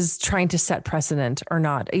if this is trying to set precedent or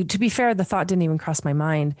not. To be fair, the thought didn't even cross my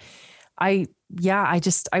mind. I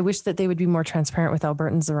wish that they would be more transparent with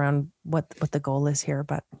Albertans around what the goal is here.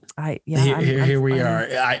 But here we are.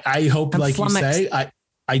 I hope, like you say,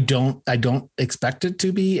 I don't expect it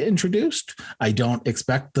to be introduced. I don't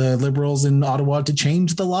expect the Liberals in Ottawa to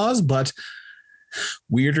change the laws, but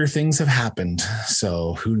weirder things have happened.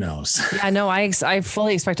 So who knows? Yeah, no, I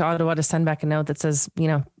fully expect Ottawa to send back a note that says,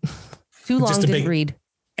 too long, didn't read.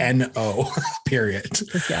 NO period.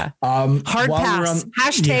 Yeah. Hard pass.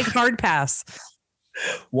 Hard pass.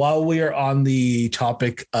 While we are on the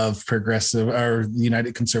topic of progressive or the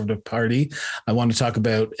United Conservative Party, I want to talk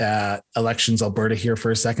about Elections Alberta here for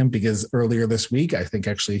a second, because earlier this week, I think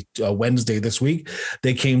actually Wednesday this week,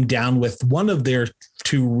 they came down with one of their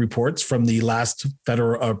two reports from the last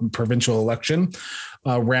federal provincial election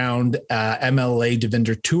around MLA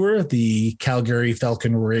Devinder Tour, the Calgary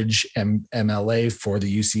Falcon Ridge MLA for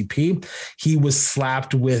the UCP. He was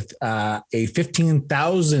slapped with a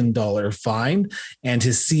 $15,000 fine, and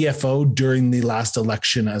his CFO during the last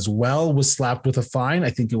election as well was slapped with a fine. I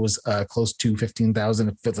think it was close to 15,000.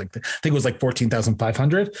 I think it was like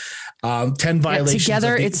 14,500. 10 violations.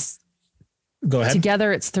 Together, go ahead.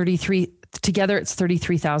 Together, it's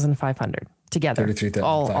 33,500. Together, 33,500.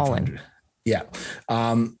 All in. Yeah.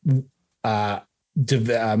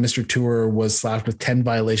 Mr. Tour was slapped with 10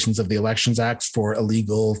 violations of the Elections Act for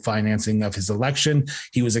illegal financing of his election.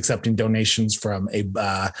 He was accepting donations from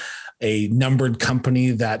a numbered company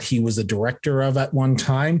that he was a director of at one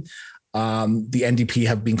time. The NDP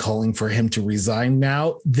have been calling for him to resign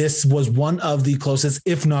now. This was one of the closest,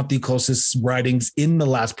 if not the closest, ridings in the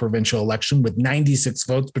last provincial election, with 96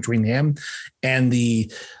 votes between him and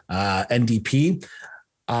the NDP.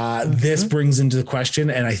 This brings into the question,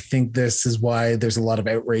 and I think this is why there's a lot of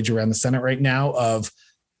outrage around the Senate right now, of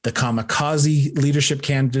the kamikaze leadership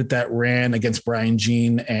candidate that ran against Brian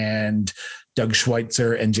Jean and Doug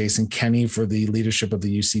Schweitzer and Jason Kenney for the leadership of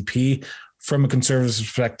the UCP. From a Conservative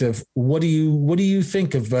perspective, what do you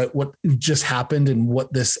think of what just happened and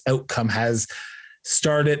what this outcome has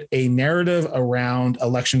started a narrative around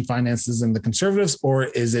election finances in the Conservatives, or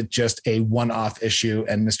is it just a one-off issue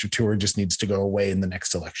and Mr. Tour just needs to go away in the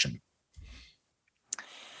next election?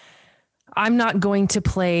 I'm not going to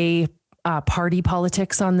play party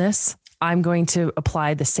politics on this. I'm going to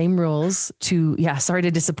apply the same rules to, sorry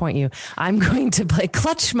to disappoint you. I'm going to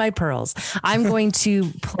clutch my pearls. I'm going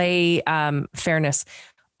to play fairness,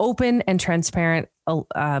 open and transparent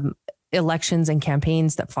elections and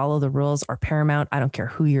campaigns that follow the rules are paramount. I don't care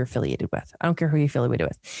who you're affiliated with.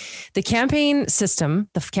 The campaign system,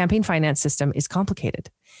 the campaign finance system is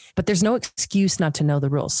complicated, but there's no excuse not to know the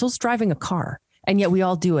rules. So it's driving a car, and yet we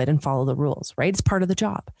all do it and follow the rules, right? It's part of the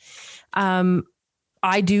job.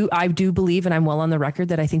 I do believe, and I'm well on the record,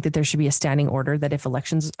 that I think that there should be a standing order that if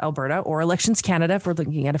Elections Alberta or Elections Canada, if we're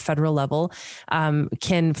looking at a federal level,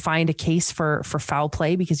 can find a case for foul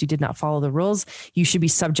play because you did not follow the rules, you should be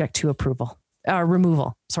subject to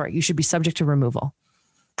removal. Sorry, you should be subject to removal.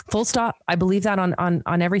 Full stop. I believe that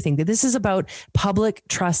on everything. That this is about public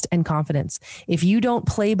trust and confidence. If you don't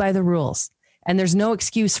play by the rules, and there's no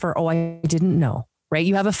excuse for, I didn't know, right?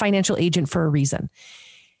 You have a financial agent for a reason.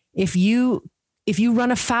 If you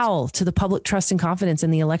run afoul to the public trust and confidence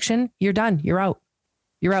in the election, you're done. You're out.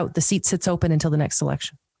 The seat sits open until the next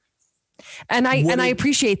election. And I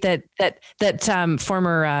appreciate that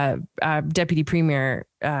former Deputy Premier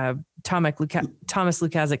Thomas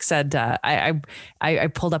Lukaszuk said, I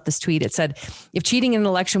pulled up this tweet. It said, if cheating in an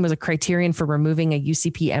election was a criterion for removing a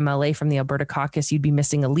UCP MLA from the Alberta caucus, you'd be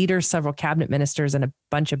missing a leader, several cabinet ministers, and a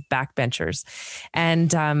bunch of backbenchers.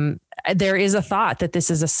 And there is a thought that this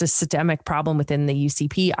is a systemic problem within the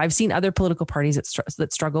UCP. I've seen other political parties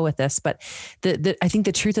that struggle with this, but I think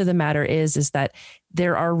the truth of the matter is that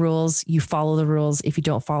there are rules. You follow the rules. If you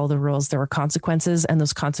don't follow the rules, there are consequences, and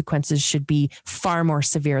those consequences should be far more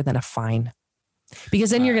severe than a fine. Because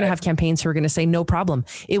then you're going to have campaigns who are going to say, no problem.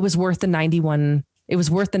 It was worth the 91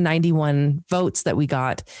 votes that we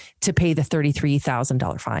got to pay the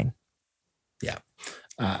 $33,000 fine. Yeah.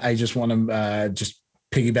 I just want to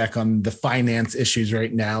piggyback on the finance issues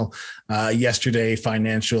right now. Yesterday,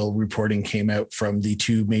 financial reporting came out from the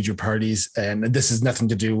two major parties, and this has nothing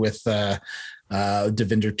to do with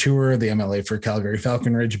Devinder Tour, the MLA for Calgary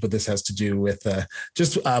Falcon Ridge, but this has to do with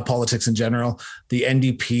just politics in general. The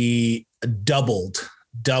NDP doubled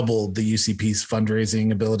the UCP's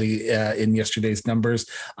fundraising ability in yesterday's numbers.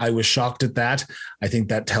 I was shocked at that. I think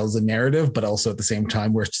that tells a narrative, but also at the same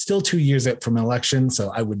time, we're still 2 years out from an election.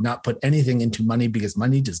 So I would not put anything into money because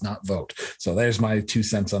money does not vote. So there's my 2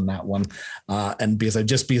 cents on that one. And because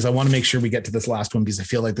I want to make sure we get to this last one, because I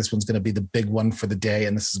feel like this one's going to be the big one for the day.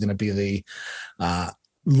 And this is going to be the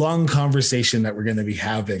long conversation that we're going to be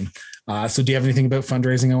having. So do you have anything about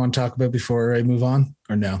fundraising I want to talk about before I move on,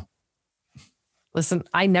 or no? Listen,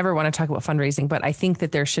 I never want to talk about fundraising, but I think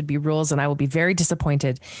that there should be rules, and I will be very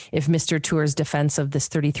disappointed if Mr. Tour's defense of this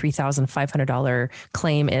 $33,500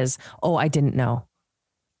 claim is, "Oh, I didn't know.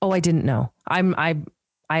 Oh, I didn't know."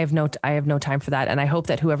 I have no time for that, and I hope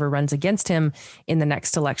that whoever runs against him in the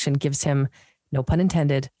next election gives him, no pun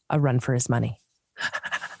intended, a run for his money.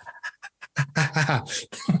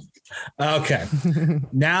 Okay.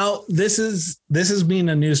 Now this has been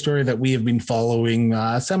a news story that we have been following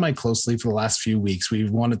semi closely for the last few weeks. We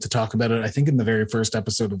wanted to talk about it, I think, in the very first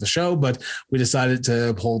episode of the show, but we decided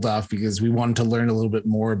to hold off because we wanted to learn a little bit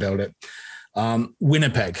more about it.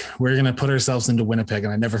 Winnipeg. We're going to put ourselves into Winnipeg.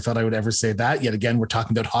 And I never thought I would ever say that. Yet again, we're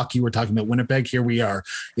talking about hockey. We're talking about Winnipeg. Here we are.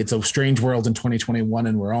 It's a strange world in 2021,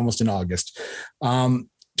 and we're almost in August.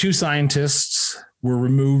 Two scientists were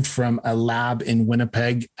removed from a lab in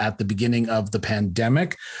Winnipeg at the beginning of the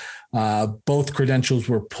pandemic. Both credentials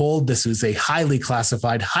were pulled. This is a highly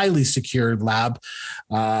classified, highly secured lab.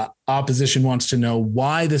 Opposition wants to know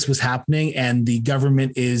why this was happening, and the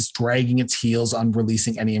government is dragging its heels on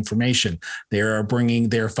releasing any information. They're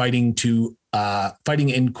fighting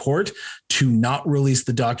in court to not release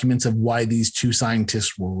the documents of why these two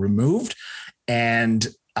scientists were removed. And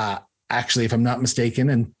actually, if I'm not mistaken,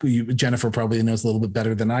 and Jennifer probably knows a little bit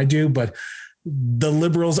better than I do, but the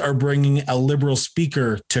Liberals are bringing a Liberal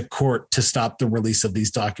speaker to court to stop the release of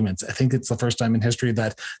these documents. I think it's the first time in history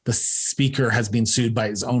that the speaker has been sued by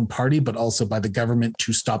his own party, but also by the government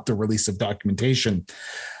to stop the release of documentation.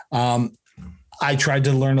 I tried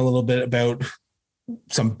to learn a little bit about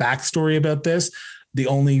some backstory about this. The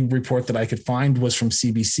only report that I could find was from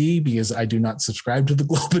CBC, because I do not subscribe to the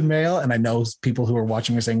Globe and Mail. And I know people who are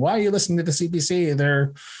watching are saying, "Why are you listening to the CBC?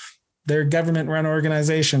 They're government-run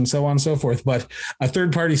organization," so on and so forth. But a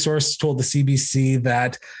third-party source told the CBC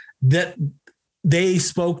that they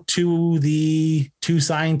spoke to the two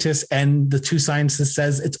scientists, and the two scientists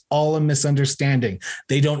says it's all a misunderstanding.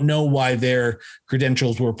 They don't know why their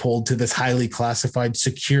credentials were pulled to this highly classified,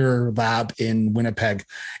 secure lab in Winnipeg.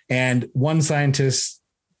 And one scientist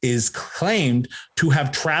is claimed to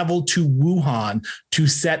have traveled to Wuhan to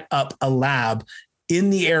set up a lab in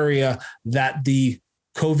the area that the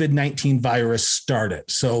COVID-19 virus started.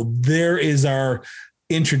 So there is our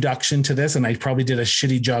introduction to this. And I probably did a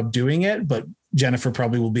shitty job doing it, but Jennifer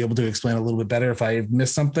probably will be able to explain a little bit better if I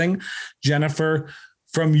missed something. Jennifer,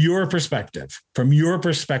 from your perspective,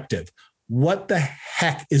 what the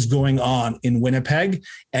heck is going on in Winnipeg,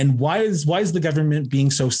 and why is the government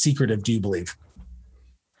being so secretive, do you believe?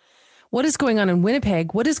 What is going on in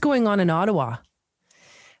Winnipeg? What is going on in Ottawa?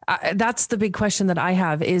 That's the big question that I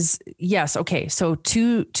have is, yes. Okay. So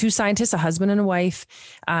two scientists, a husband and a wife,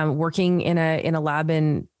 working in a lab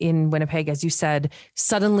in Winnipeg, as you said,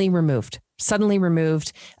 suddenly removed and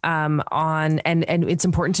it's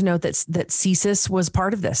important to note that CSIS was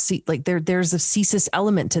part of this. Like there's a CSIS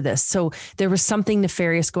element to this. So there was something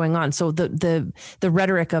nefarious going on. So the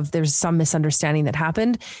rhetoric of there's some misunderstanding that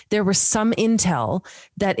happened. There was some intel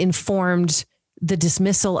that informed the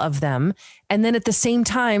dismissal of them. And then at the same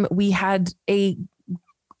time, we had an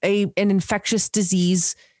infectious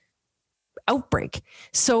disease outbreak.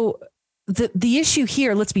 So the issue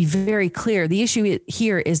here, let's be very clear. The issue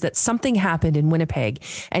here is that something happened in Winnipeg,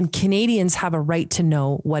 and Canadians have a right to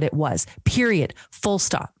know what it was, period, full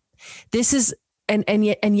stop. This is, and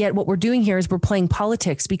yet what we're doing here is we're playing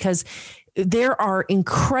politics, because there are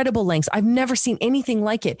incredible lengths. I've never seen anything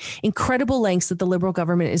like it. Incredible lengths that the Liberal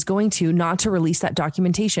government is going to not to release that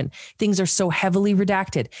documentation. Things are so heavily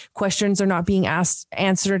redacted. Questions are not being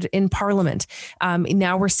answered in Parliament.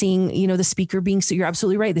 Now we're seeing, the speaker being sued. You're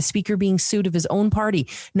absolutely right. The speaker being sued of his own party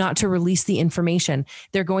not to release the information.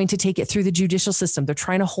 They're going to take it through the judicial system. They're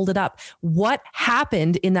trying to hold it up. What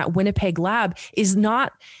happened in that Winnipeg lab is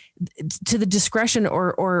not to the discretion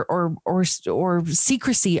or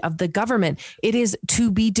secrecy of the government. It is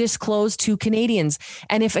to be disclosed to Canadians.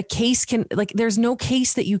 And if a case there's no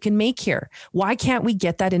case that you can make here. Why can't we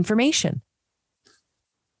get that information?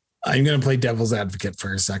 I'm going to play devil's advocate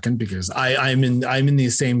for a second, because I'm in the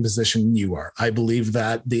same position you are. I believe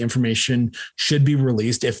that the information should be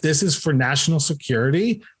released. If this is for national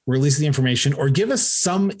security, release the information, or give us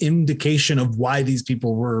some indication of why these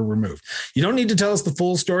people were removed. You don't need to tell us the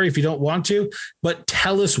full story if you don't want to, but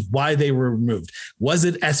tell us why they were removed. Was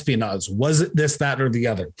it espionage? Was it this, that, or the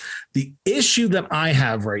other? The issue that I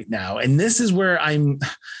have right now, and this is where I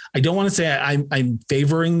don't want to say I'm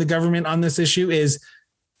favoring the government on this issue, is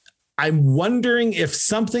I'm wondering if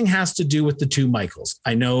something has to do with the two Michaels.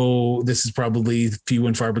 I know this is probably few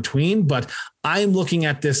and far between, but I'm looking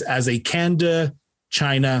at this as a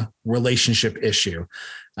Canada-China relationship issue.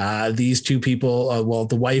 These two people,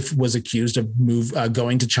 the wife was accused of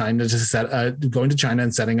going to China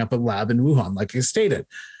and setting up a lab in Wuhan, like I stated.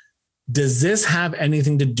 Does this have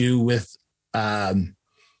anything to do with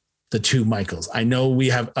the two Michaels? I know we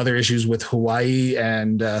have other issues with Hawaii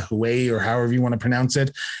and Huawei, or however you want to pronounce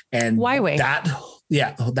it, and Huawei.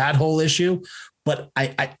 that whole issue. But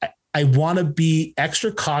I want to be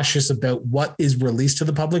extra cautious about what is released to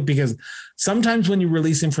the public, because sometimes when you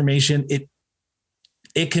release information,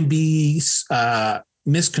 it can be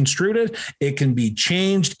misconstrued, it can be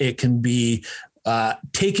changed, it can be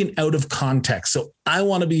taken out of context. So I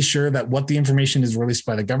want to be sure that what the information is released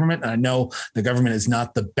by the government. And I know the government is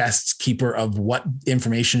not the best keeper of what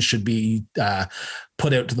information should be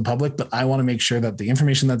put out to the public, but I want to make sure that the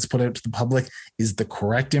information that's put out to the public is the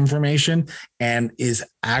correct information and is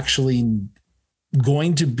actually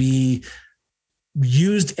going to be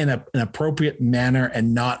used in an appropriate manner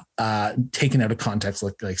and not taken out of context,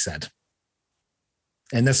 like I said.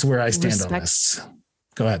 And that's where I stand on this.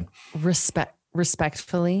 Go ahead.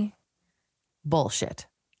 Respectfully, bullshit.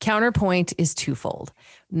 Counterpoint is twofold.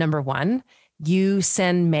 Number one, you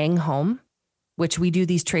send Meng home, which we do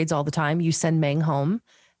these trades all the time. You send Meng home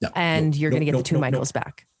and you're going to get the two Michaels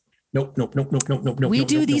back. Nope. We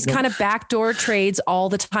do these kind of backdoor trades all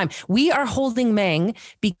the time. We are holding Meng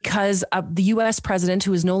because the US president,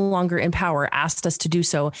 who is no longer in power, asked us to do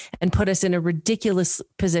so and put us in a ridiculous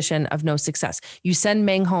position of no success. You send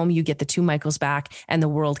Meng home, you get the two Michaels back, and the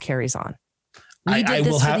world carries on. We did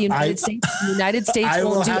this for the United States. The United States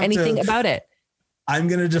won't do anything about it. I'm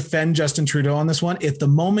going to defend Justin Trudeau on this one. If the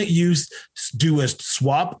moment you do a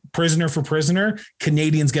swap prisoner for prisoner,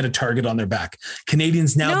 Canadians get a target on their back.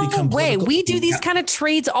 Canadians now become political. We do these kind of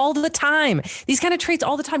trades all the time.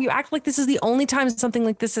 You act like this is the only time something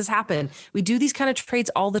like this has happened. We do these kind of trades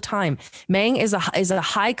all the time. Meng is a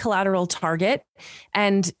high collateral target.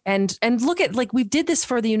 And look at, like, we did this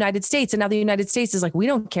for the United States, and now the United States is like, we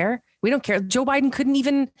don't care. Joe Biden couldn't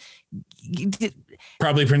even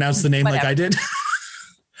probably pronounce the name like I did.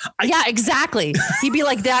 Yeah, exactly. He'd be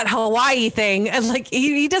like that Hawaii thing. And like,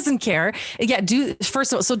 he doesn't care. Yeah.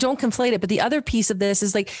 First of all, so don't conflate it. But the other piece of this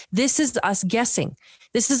is like, this is us guessing.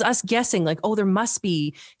 Like, oh, there must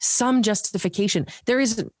be some justification. There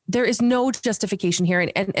is no justification here.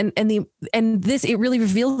 And this, it really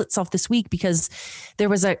revealed itself this week, because there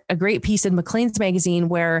was a great piece in Maclean's magazine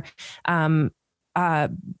where,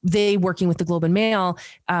 they, working with the Globe and Mail,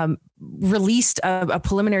 released a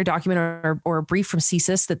preliminary document or a brief from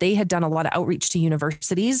CSIS that they had done a lot of outreach to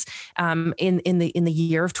universities in the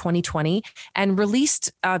year of 2020, and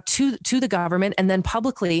released to the government and then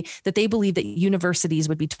publicly that they believe that universities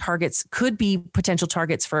could be potential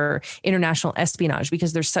targets for international espionage,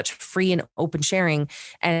 because there's such free and open sharing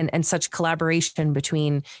and such collaboration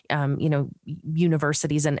between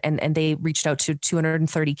universities, and they reached out to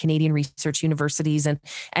 230 Canadian research universities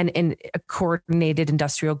and coordinated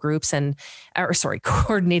industrial groups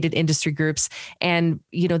coordinated industry groups. And,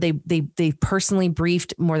 they personally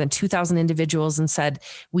briefed more than 2,000 individuals and said,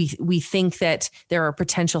 we think that there are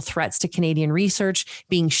potential threats to Canadian research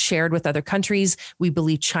being shared with other countries. We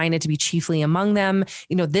believe China to be chiefly among them.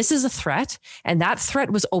 This is a threat, and that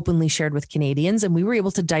threat was openly shared with Canadians, and we were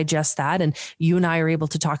able to digest that. And you and I are able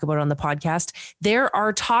to talk about it on the podcast. There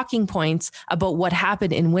are talking points about what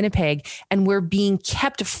happened in Winnipeg, and we're being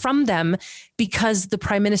kept from them because the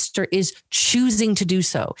Prime Minister is choosing to do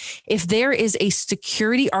so. If there is a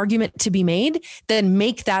security argument to be made, then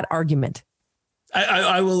make that argument.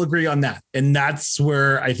 I will agree on that. And that's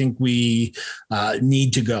where I think we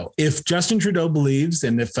need to go. If Justin Trudeau believes,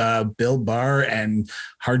 and if Bill Barr and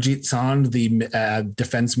Harjit Sand, the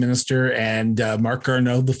defense minister, and Marc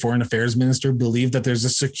Garneau, the foreign affairs minister, believe that there's a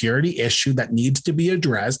security issue that needs to be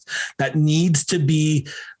addressed, that needs to be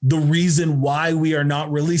the reason why we are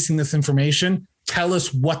not releasing this information, tell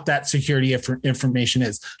us what that security information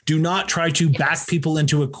is. Do not try to back people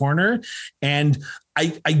into a corner. And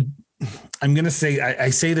I'm going to say, I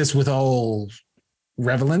say this with all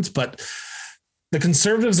relevance, but the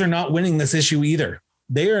Conservatives are not winning this issue either.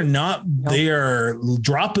 They are not, They are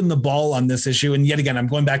dropping the ball on this issue. And yet again, I'm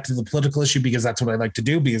going back to the political issue because that's what I like to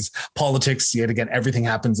do, because politics, yet again, everything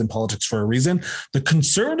happens in politics for a reason. The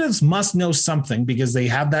Conservatives must know something, because they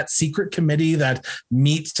have that secret committee that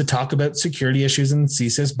meets to talk about security issues in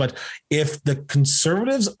CSIS. But if the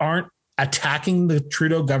Conservatives aren't attacking the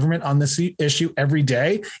Trudeau government on this issue every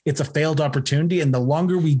day, it's a failed opportunity. And the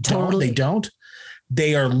longer we don't,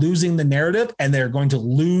 they are losing the narrative and they're going to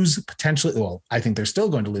lose potentially. Well, I think they're still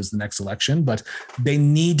going to lose the next election, but they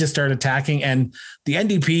need to start attacking, and the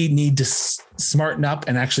NDP need to smarten up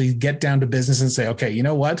and actually get down to business and say, okay, you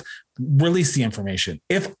know what? Release the information.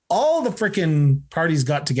 If all the freaking parties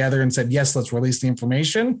got together and said, yes, let's release the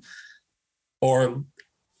information, or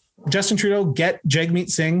Justin Trudeau, get Jagmeet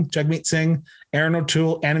Singh, Aaron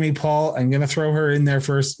O'Toole, Annamie Paul. I'm going to throw her in there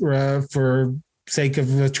first for sake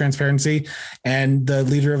of transparency, and the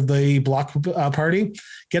leader of the Bloc party,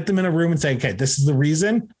 get them in a room and say, okay, this is the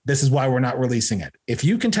reason. This is why we're not releasing it. If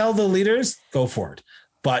you can tell the leaders, go for it.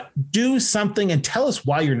 But do something and tell us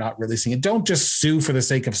why you're not releasing it. Don't just sue for the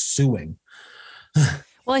sake of suing.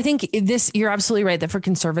 Well, I think you're absolutely right that for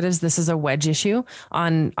Conservatives, this is a wedge issue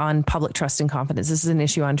on public trust and confidence. This is an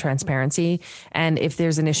issue on transparency. And if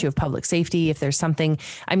there's an issue of public safety, if there's something,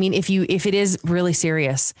 I mean, if it is really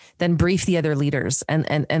serious, then brief the other leaders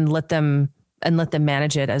and let them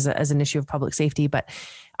manage it as an issue of public safety. But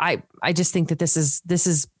I just think that this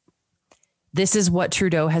is what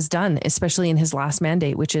Trudeau has done, especially in his last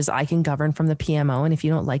mandate, which is I can govern from the PMO. And if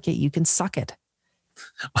you don't like it, you can suck it.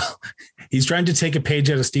 Well, he's trying to take a page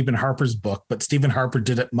out of Stephen Harper's book, but Stephen Harper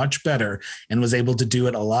did it much better and was able to do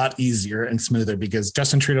it a lot easier and smoother, because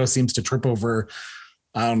Justin Trudeau seems to trip over,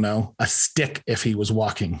 I don't know, a stick if he was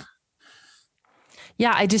walking.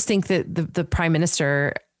 Yeah, I just think that the prime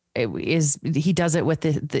minister he does it with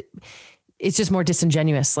the it's just more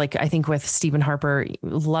disingenuous. Like, I think with Stephen Harper,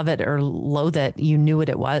 love it or loathe it, you knew what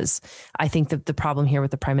it was. I think that the problem here with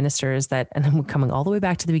the prime minister is that, and I'm coming all the way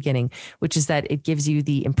back to the beginning, which is that it gives you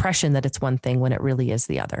the impression that it's one thing when it really is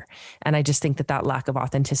the other. And I just think that lack of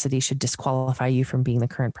authenticity should disqualify you from being the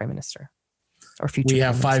current prime minister or future. We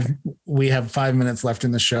have 5 minutes left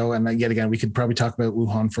in the show. And yet again, we could probably talk about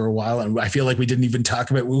Wuhan for a while. And I feel like we didn't even talk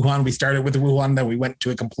about Wuhan. We started with Wuhan, then we went to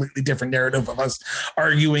a completely different narrative of us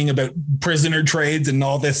arguing about prisoner trades and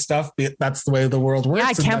all this stuff. That's the way the world works. Yeah,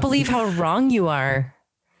 I can't believe how wrong you are.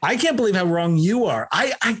 I can't believe how wrong you are.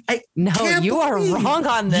 No, you are wrong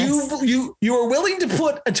on this. You are willing to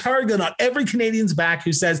put a target on every Canadian's back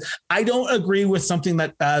who says, I don't agree with something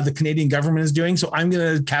that the Canadian government is doing, so I'm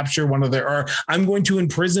going to capture I'm going to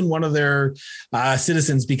imprison one of their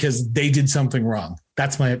citizens because they did something wrong.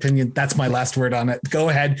 That's my opinion. That's my last word on it. Go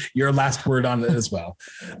ahead. Your last word on it as well.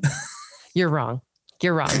 You're wrong.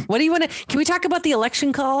 You're wrong. What do you want to? Can we talk about the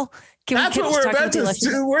election call? That's what we're about to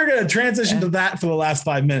do. We're going to transition to that for the last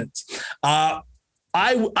 5 minutes. I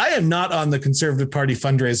am not on the Conservative Party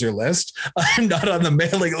fundraiser list. I'm not on the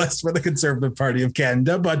mailing list for the Conservative Party of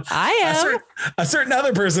Canada, but I am. A certain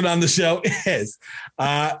other person on the show is.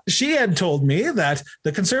 She had told me that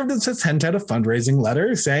the Conservatives had sent out a fundraising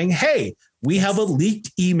letter saying, hey, we have a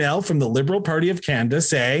leaked email from the Liberal Party of Canada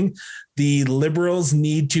saying the Liberals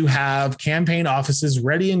need to have campaign offices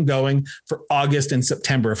ready and going for August and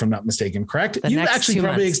September, if I'm not mistaken. Correct? You actually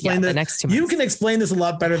probably explained that. You can explain this a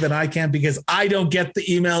lot better than I can because I don't get the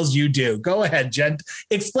emails you do. Go ahead, Jen.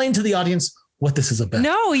 Explain to the audience what this is about.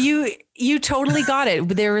 No, you totally got it.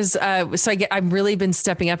 There was I've really been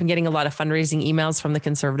stepping up and getting a lot of fundraising emails from the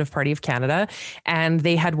Conservative Party of Canada, and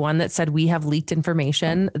they had one that said we have leaked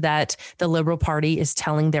information that the Liberal Party is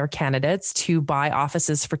telling their candidates to buy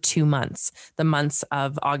offices for 2 months, the months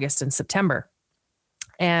of August and September.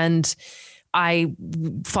 And I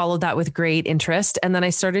followed that with great interest. And then I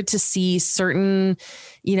started to see certain,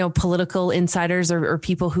 political insiders or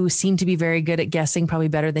people who seem to be very good at guessing, probably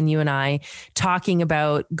better than you and I, talking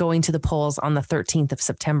about going to the polls on the 13th of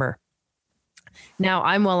September. Now,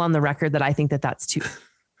 I'm well on the record that I think that that's too.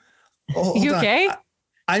 You okay?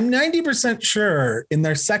 I'm 90% sure in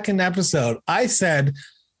their second episode, I said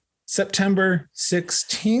September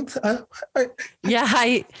 16th. I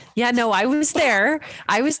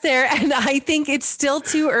was there. And I think it's still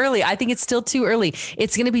too early.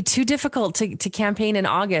 It's going to be too difficult to campaign in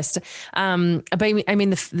August. But I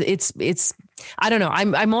mean, it's, I don't know.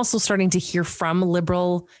 I'm also starting to hear from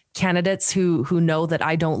Liberal candidates who know that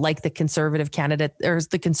I don't like the Conservative candidate or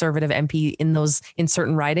the Conservative MP in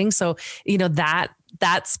certain ridings. So,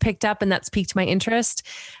 that's picked up and that's piqued my interest.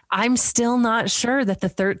 I'm still not sure that the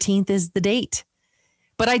 13th is the date,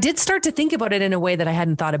 but I did start to think about it in a way that I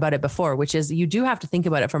hadn't thought about it before, which is you do have to think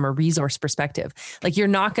about it from a resource perspective. Like, you're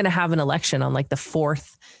not going to have an election on the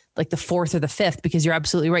 4th or the 5th, because you're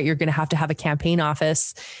absolutely right. You're going to have a campaign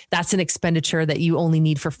office. That's an expenditure that you only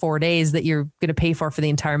need for 4 days that you're going to pay for the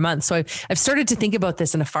entire month. So I've started to think about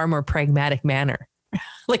this in a far more pragmatic manner.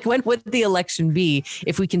 Like, when would the election be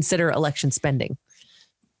if we consider election spending?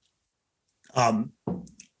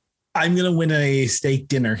 I'm going to win a steak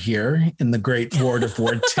dinner here in the great ward of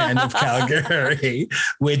Ward 10 of Calgary,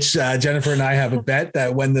 which Jennifer and I have a bet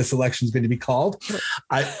that when this election is going to be called,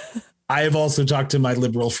 I have also talked to my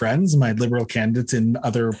Liberal friends, my Liberal candidates in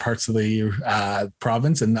other parts of the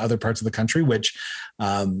province and other parts of the country, which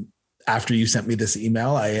after you sent me this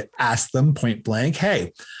email, I asked them point blank,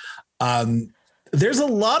 hey, there's a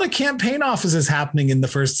lot of campaign offices happening in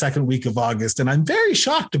the second week of August. And I'm very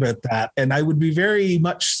shocked about that. And I would be very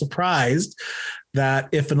much surprised that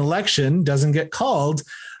if an election doesn't get called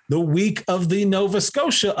the week of the Nova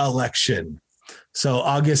Scotia election. So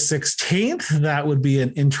August 16th, that would be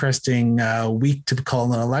an interesting week to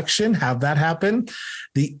call an election, have that happen.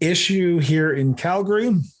 The issue here in Calgary,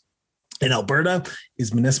 in Alberta,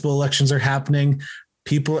 is municipal elections are happening.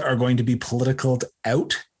 People are going to be politicaled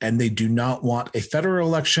out, and they do not want a federal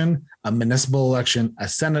election, a municipal election, a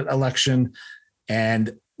Senate election,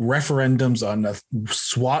 and referendums on a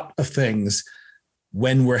SWAT of things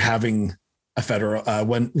when we're having a federal,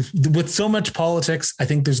 with so much politics, I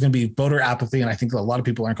think there's going to be voter apathy, and I think a lot of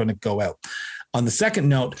people aren't going to go out. On the second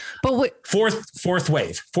note, but fourth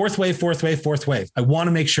wave. I want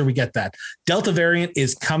to make sure we get that. Delta variant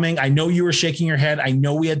is coming. I know you were shaking your head. I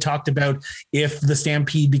know we had talked about if the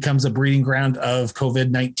stampede becomes a breeding ground of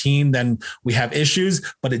COVID-19, then we have issues,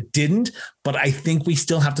 but it didn't. But I think we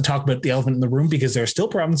still have to talk about the elephant in the room, because there are still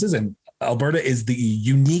provinces, and Alberta is the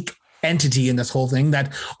unique entity in this whole thing,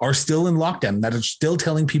 that are still in lockdown, that are still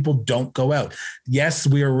telling people don't go out. Yes,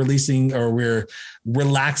 we're relaxing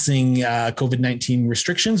COVID-19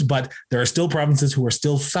 restrictions, but there are still provinces who are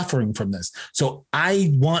still suffering from this. So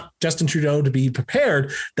I want Justin Trudeau to be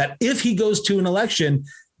prepared that if he goes to an election,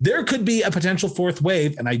 there could be a potential fourth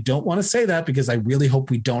wave. And I don't want to say that because I really hope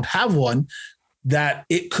we don't have one, that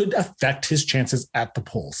it could affect his chances at the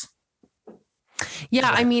polls. Yeah,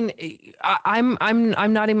 I mean,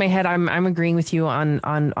 I'm nodding my head. I'm agreeing with you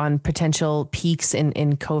on potential peaks in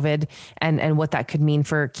COVID and what that could mean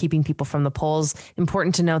for keeping people from the polls.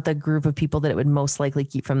 Important to note, the group of people that it would most likely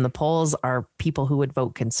keep from the polls are people who would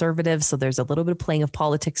vote conservative. So there's a little bit of playing of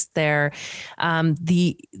politics there.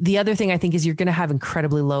 The other thing I think is you're going to have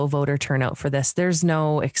incredibly low voter turnout for this. There's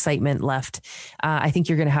no excitement left. I think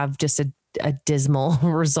you're going to have just a dismal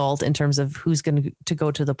result in terms of who's going to go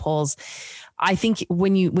to the polls. I think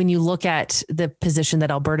when you look at the position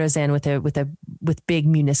that Alberta is in with big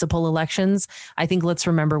municipal elections, I think let's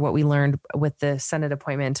remember what we learned with the Senate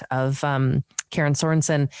appointment of Karen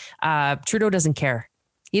Sorensen. Trudeau doesn't care.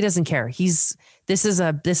 He doesn't care. This is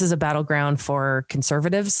a battleground for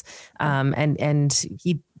conservatives, and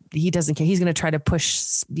he doesn't care. He's going to try to push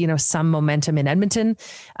some momentum in Edmonton,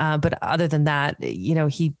 but other than that,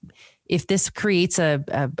 if this creates a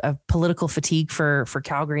political fatigue for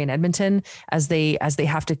Calgary and Edmonton as they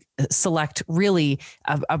have to select really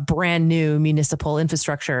a brand new municipal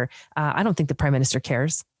infrastructure, I don't think the Prime Minister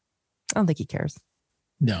cares. I don't think he cares.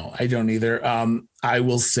 No, I don't either. I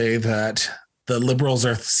will say that the Liberals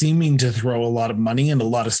are seeming to throw a lot of money and a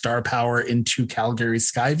lot of star power into Calgary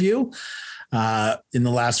Skyview. In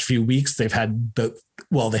the last few weeks, they've had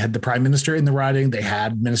they had the Prime Minister in the riding. They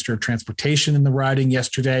had Minister of Transportation in the riding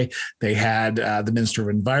yesterday. They had the Minister of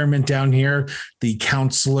Environment down here. The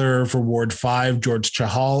councillor for Ward 5, George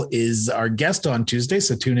Chahal, is our guest on Tuesday,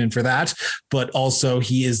 so tune in for that. But also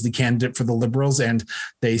he is the candidate for the Liberals, and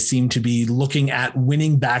they seem to be looking at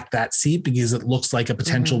winning back that seat because it looks like a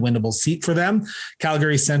potential winnable seat for them.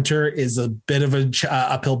 Calgary Centre is a bit of an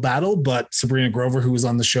uphill battle, but Sabrina Grover, who was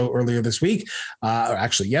on the show earlier this week, or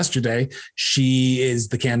actually yesterday, she is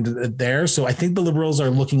the candidate there. So I think the Liberals are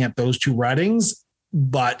looking at those two ridings,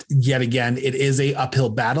 but yet again, it is a uphill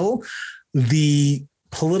battle. The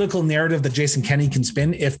political narrative that Jason Kenney can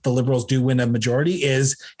spin if the Liberals do win a majority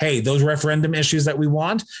is, hey, those referendum issues that we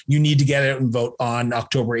want, you need to get out and vote on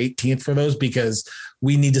October 18th for those, because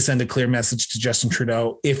we need to send a clear message to Justin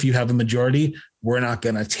Trudeau. If you have a majority, we're not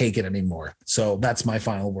going to take it anymore. So that's my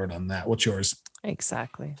final word on that. What's yours?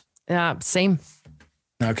 Exactly. Same.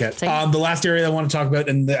 Okay. The last area I want to talk about,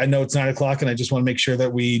 and I know it's 9:00 and I just want to make sure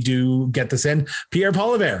that we do get this in. Pierre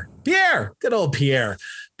Poilievre. Pierre, good old Pierre.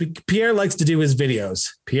 Pierre likes to do his videos.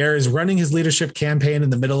 Pierre is running his leadership campaign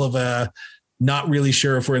in the middle of a not really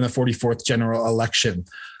sure if we're in the 44th general election.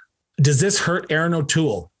 Does this hurt Aaron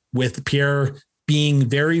O'Toole with Pierre being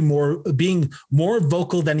more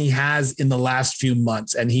vocal than he has in the last few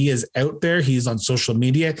months? And he is out there. He's on social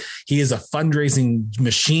media. He is a fundraising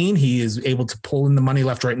machine. He is able to pull in the money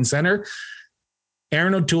left, right, and center.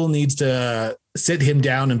 Aaron O'Toole needs to sit him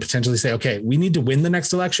down and potentially say, okay, we need to win the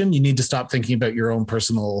next election. You need to stop thinking about your own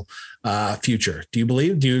personal future. Do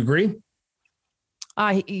you agree?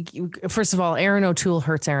 First of all, Aaron O'Toole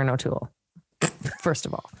hurts Aaron O'Toole. First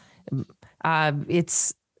of all,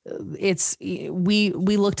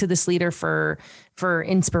 we look to this leader for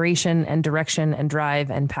inspiration and direction and drive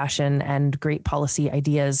and passion and great policy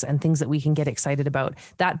ideas and things that we can get excited about.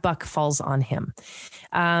 That buck falls on him.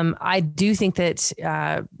 I do think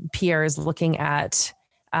that Pierre is looking at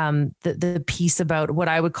the piece about what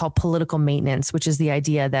I would call political maintenance, which is the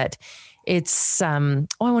idea that it's, I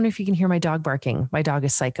wonder if you can hear my dog barking. My dog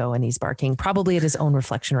is psycho and he's barking probably at his own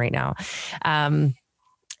reflection right now.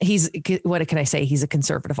 What can I say? He's a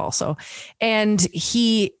conservative also. And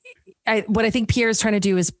what I think Pierre is trying to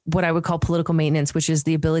do is what I would call political maintenance, which is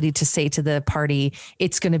the ability to say to the party,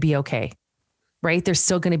 it's going to be okay. Right? There's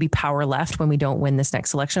still going to be power left when we don't win this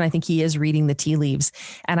next election. I think he is reading the tea leaves.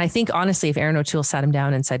 And I think, honestly, if Aaron O'Toole sat him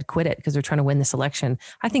down and said, quit it because they're trying to win this election,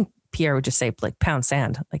 I think Pierre would just say, like, pound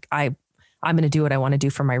sand. Like, I'm going to do what I want to do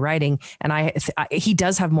for my riding. And he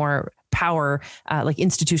does have more power, like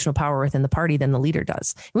institutional power within the party than the leader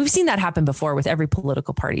does. And we've seen that happen before with every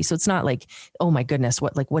political party. So it's not like, oh my goodness,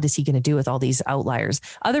 what is he going to do with all these outliers?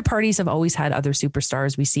 Other parties have always had other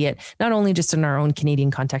superstars. We see it not only just in our own Canadian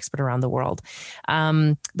context, but around the world.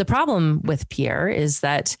 The problem with Pierre is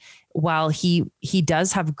that while he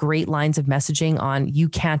does have great lines of messaging on, you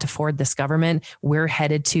can't afford this government, we're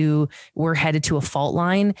headed to a fault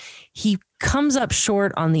line, he comes up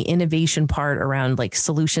short on the innovation part around like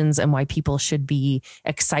solutions and why people should be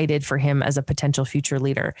excited for him as a potential future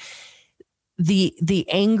leader. The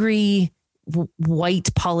angry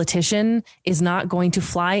white politician is not going to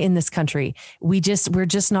fly in this country. We're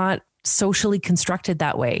just not socially constructed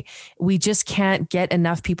that way. We just can't get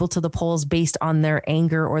enough people to the polls based on their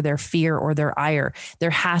anger or their fear or their ire. There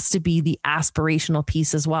has to be the aspirational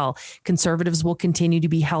piece as well. Conservatives will continue to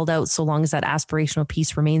be held out so long as that aspirational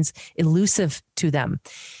piece remains elusive to them.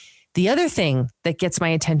 The other thing that gets my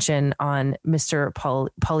attention on Mr.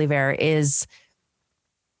 Poilievre is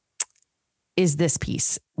this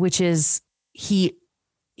piece, which is he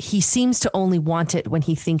seems to only want it when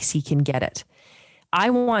he thinks he can get it. I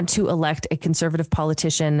want to elect a conservative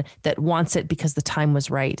politician that wants it because the time was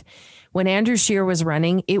right. When Andrew Scheer was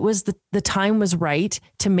running, it was the time was right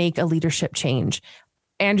to make a leadership change.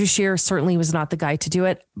 Andrew Scheer certainly was not the guy to do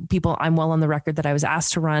it. I'm well on the record that I was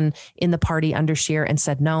asked to run in the party under Scheer and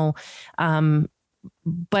said no.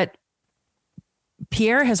 But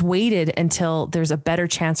Pierre has waited until there's a better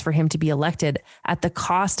chance for him to be elected at the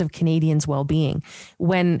cost of Canadians' well-being.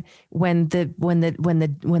 When the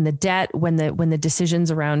debt, when the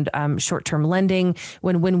decisions around short-term lending,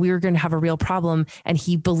 when we were going to have a real problem, and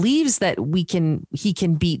he believes that he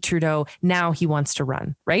can beat Trudeau. Now he wants to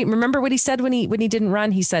run, right? Remember what he said when he didn't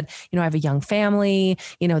run? He said, I have a young family.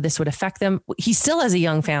 this would affect them. He still has a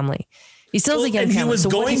young family. He still has a young family. He was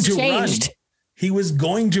going to run. He was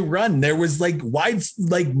going to run. There was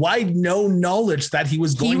wide known knowledge that he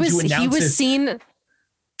was going to announce.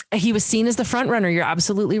 He was seen as the front runner. You're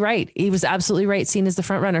absolutely right. He was absolutely right. Seen as the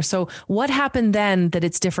front runner. So what happened then that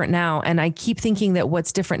it's different now? And I keep thinking that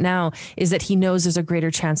what's different now is that he knows there's a greater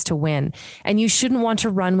chance to win. And you shouldn't want to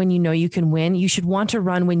run when you know you can win. You should want to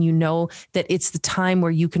run when you know that it's the time where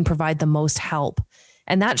you can provide the most help.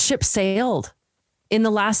 And that ship sailed. In the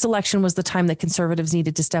last election was the time that Conservatives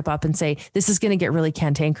needed to step up and say, this is going to get really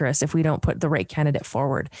cantankerous if we don't put the right candidate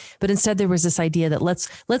forward. But instead there was this idea that let's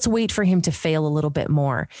wait for him to fail a little bit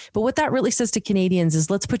more. But what that really says to Canadians is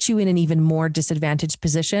let's put you in an even more disadvantaged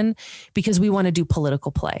position because we want to do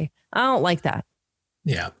political play. I don't like that.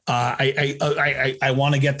 Yeah. I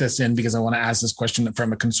want to get this in because I want to ask this question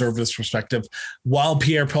from a conservative perspective. While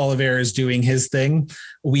Pierre Poilievre is doing his thing,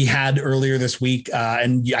 we had earlier this week,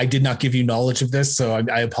 and I did not give you knowledge of this, so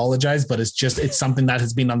I apologize, but it's something that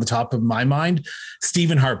has been on the top of my mind.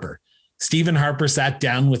 Stephen Harper sat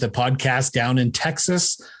down with a podcast down in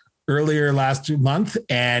Texas earlier last month,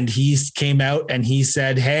 and he came out and he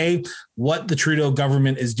said, hey, what the Trudeau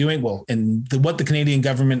government is doing, what the Canadian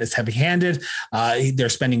government is heavy-handed. They're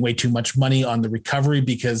spending way too much money on the recovery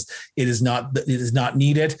because it is not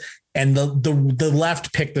needed. And the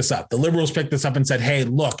left picked this up. The Liberals picked this up and said, hey,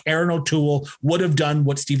 look, Aaron O'Toole would have done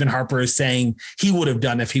what Stephen Harper is saying he would have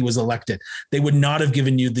done if he was elected. They would not have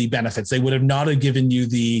given you the benefits. They would have not have given you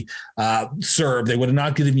the CERB. They would have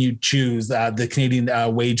not given you CHOOSE, the Canadian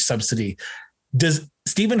wage subsidy. Does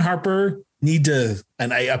Stephen Harper need to,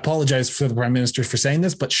 and I apologize for the Prime Minister for saying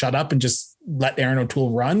this, but shut up and just let Aaron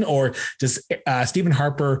O'Toole run? Or does Stephen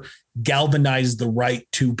Harper galvanize the right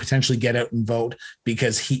to potentially get out and vote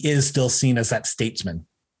because he is still seen as that statesman?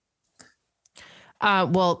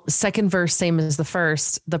 Well, second verse, same as the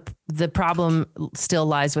first. The problem still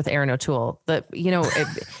lies with Aaron O'Toole.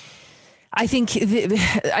 I think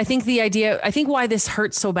the idea, I think why this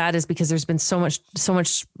hurts so bad is because there's been so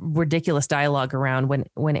much ridiculous dialogue around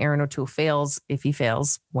when Aaron O'Toole fails, if he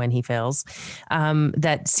fails, when he fails,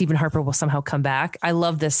 that Stephen Harper will somehow come back. I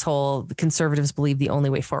love this whole, the Conservatives believe the only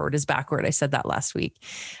way forward is backward. I said that last week.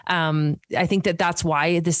 I think that's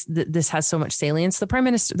why this has so much salience.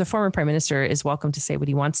 The former prime minister is welcome to say what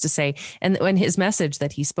he wants to say. And when his message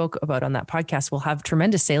that he spoke about on that podcast will have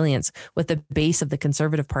tremendous salience with the base of the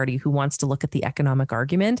Conservative Party who wants to look at the economic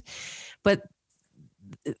argument. But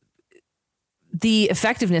the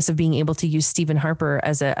effectiveness of being able to use Stephen Harper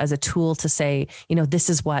as a tool to say,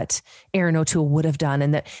 this is what Aaron O'Toole would have done.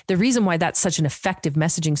 And the reason why that's such an effective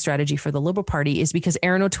messaging strategy for the Liberal Party is because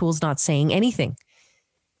Aaron O'Toole's not saying anything.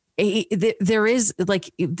 There is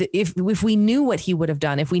if we knew what he would have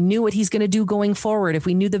done, if we knew what he's going to do going forward, if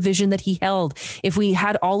we knew the vision that he held, if we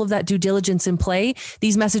had all of that due diligence in play,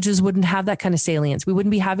 these messages wouldn't have that kind of salience. We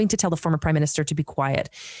wouldn't be having to tell the former prime minister to be quiet.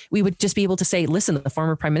 We would just be able to say, listen, the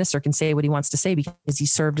former prime minister can say what he wants to say because he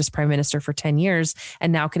served as prime minister for 10 years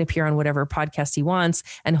and now can appear on whatever podcast he wants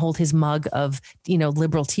and hold his mug of,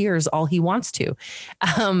 Liberal tears all he wants to.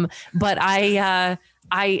 But I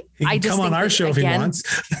just come on our show if he wants.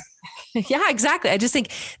 Yeah, exactly. I just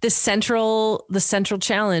think the central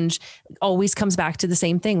challenge always comes back to the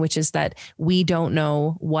same thing, which is that we don't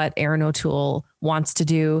know what Aaron O'Toole wants to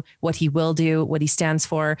do, what he will do, what he stands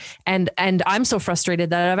for. And I'm so frustrated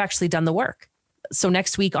that I've actually done the work. So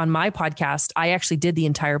next week on my podcast, I actually did the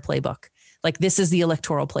entire playbook. Like, this is the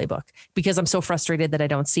electoral playbook because I'm so frustrated that I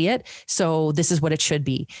don't see it. So this is what it should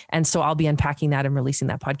be. And so I'll be unpacking that and releasing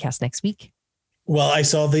that podcast next week. Well, I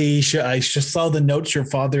saw the notes your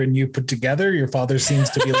father and you put together. Your father seems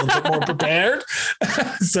to be a little bit more prepared.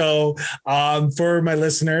 So for my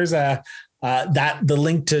listeners, that the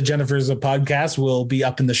link to Jennifer's podcast will be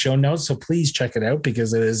up in the show notes. So please check it out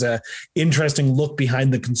because it is a interesting look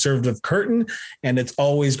behind the Conservative curtain. And it's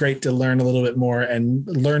always great to learn a little bit more and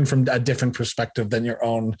learn from a different perspective than your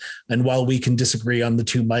own. And while we can disagree on the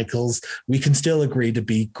two Michaels, we can still agree to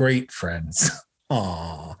be great friends.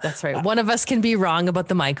 Aww. That's right. One of us can be wrong about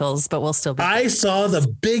the Michaels, but we'll still be. I saw the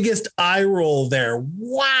biggest eye roll there.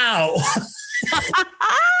 Wow.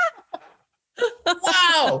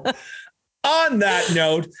 Wow. On that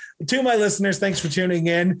note, to my listeners, thanks for tuning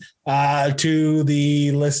in. To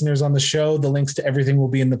the listeners on the show, the links to everything will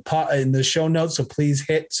be in the show notes. So please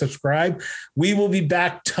hit subscribe. We will be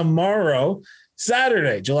back tomorrow,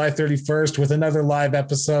 Saturday, July 31st, with another live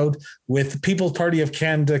episode with the People's Party of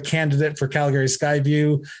Canada candidate for Calgary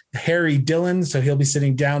Skyview, Harry Dillon. So he'll be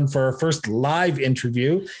sitting down for our first live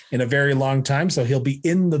interview in a very long time. So he'll be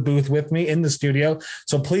in the booth with me in the studio.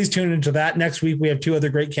 So please tune into that. Next week, we have two other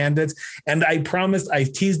great candidates. And I promised, I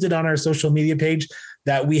teased it on our social media page,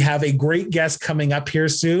 that we have a great guest coming up here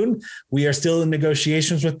soon. We are still in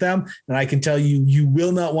negotiations with them. And I can tell you, you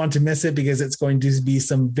will not want to miss it because it's going to be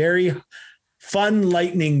some very fun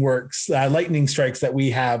lightning strikes that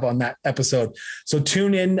we have on that episode. So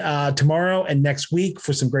tune in tomorrow and next week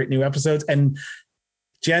for some great new episodes. And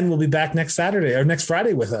Jen will be back next Saturday or next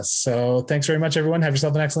Friday with us. So thanks very much, everyone. Have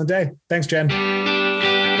yourself an excellent day. Thanks, Jen.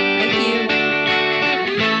 Thank you.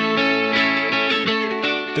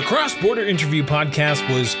 The Cross Border Interview podcast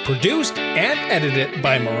was produced and edited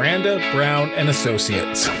by Miranda Brown and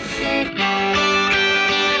Associates.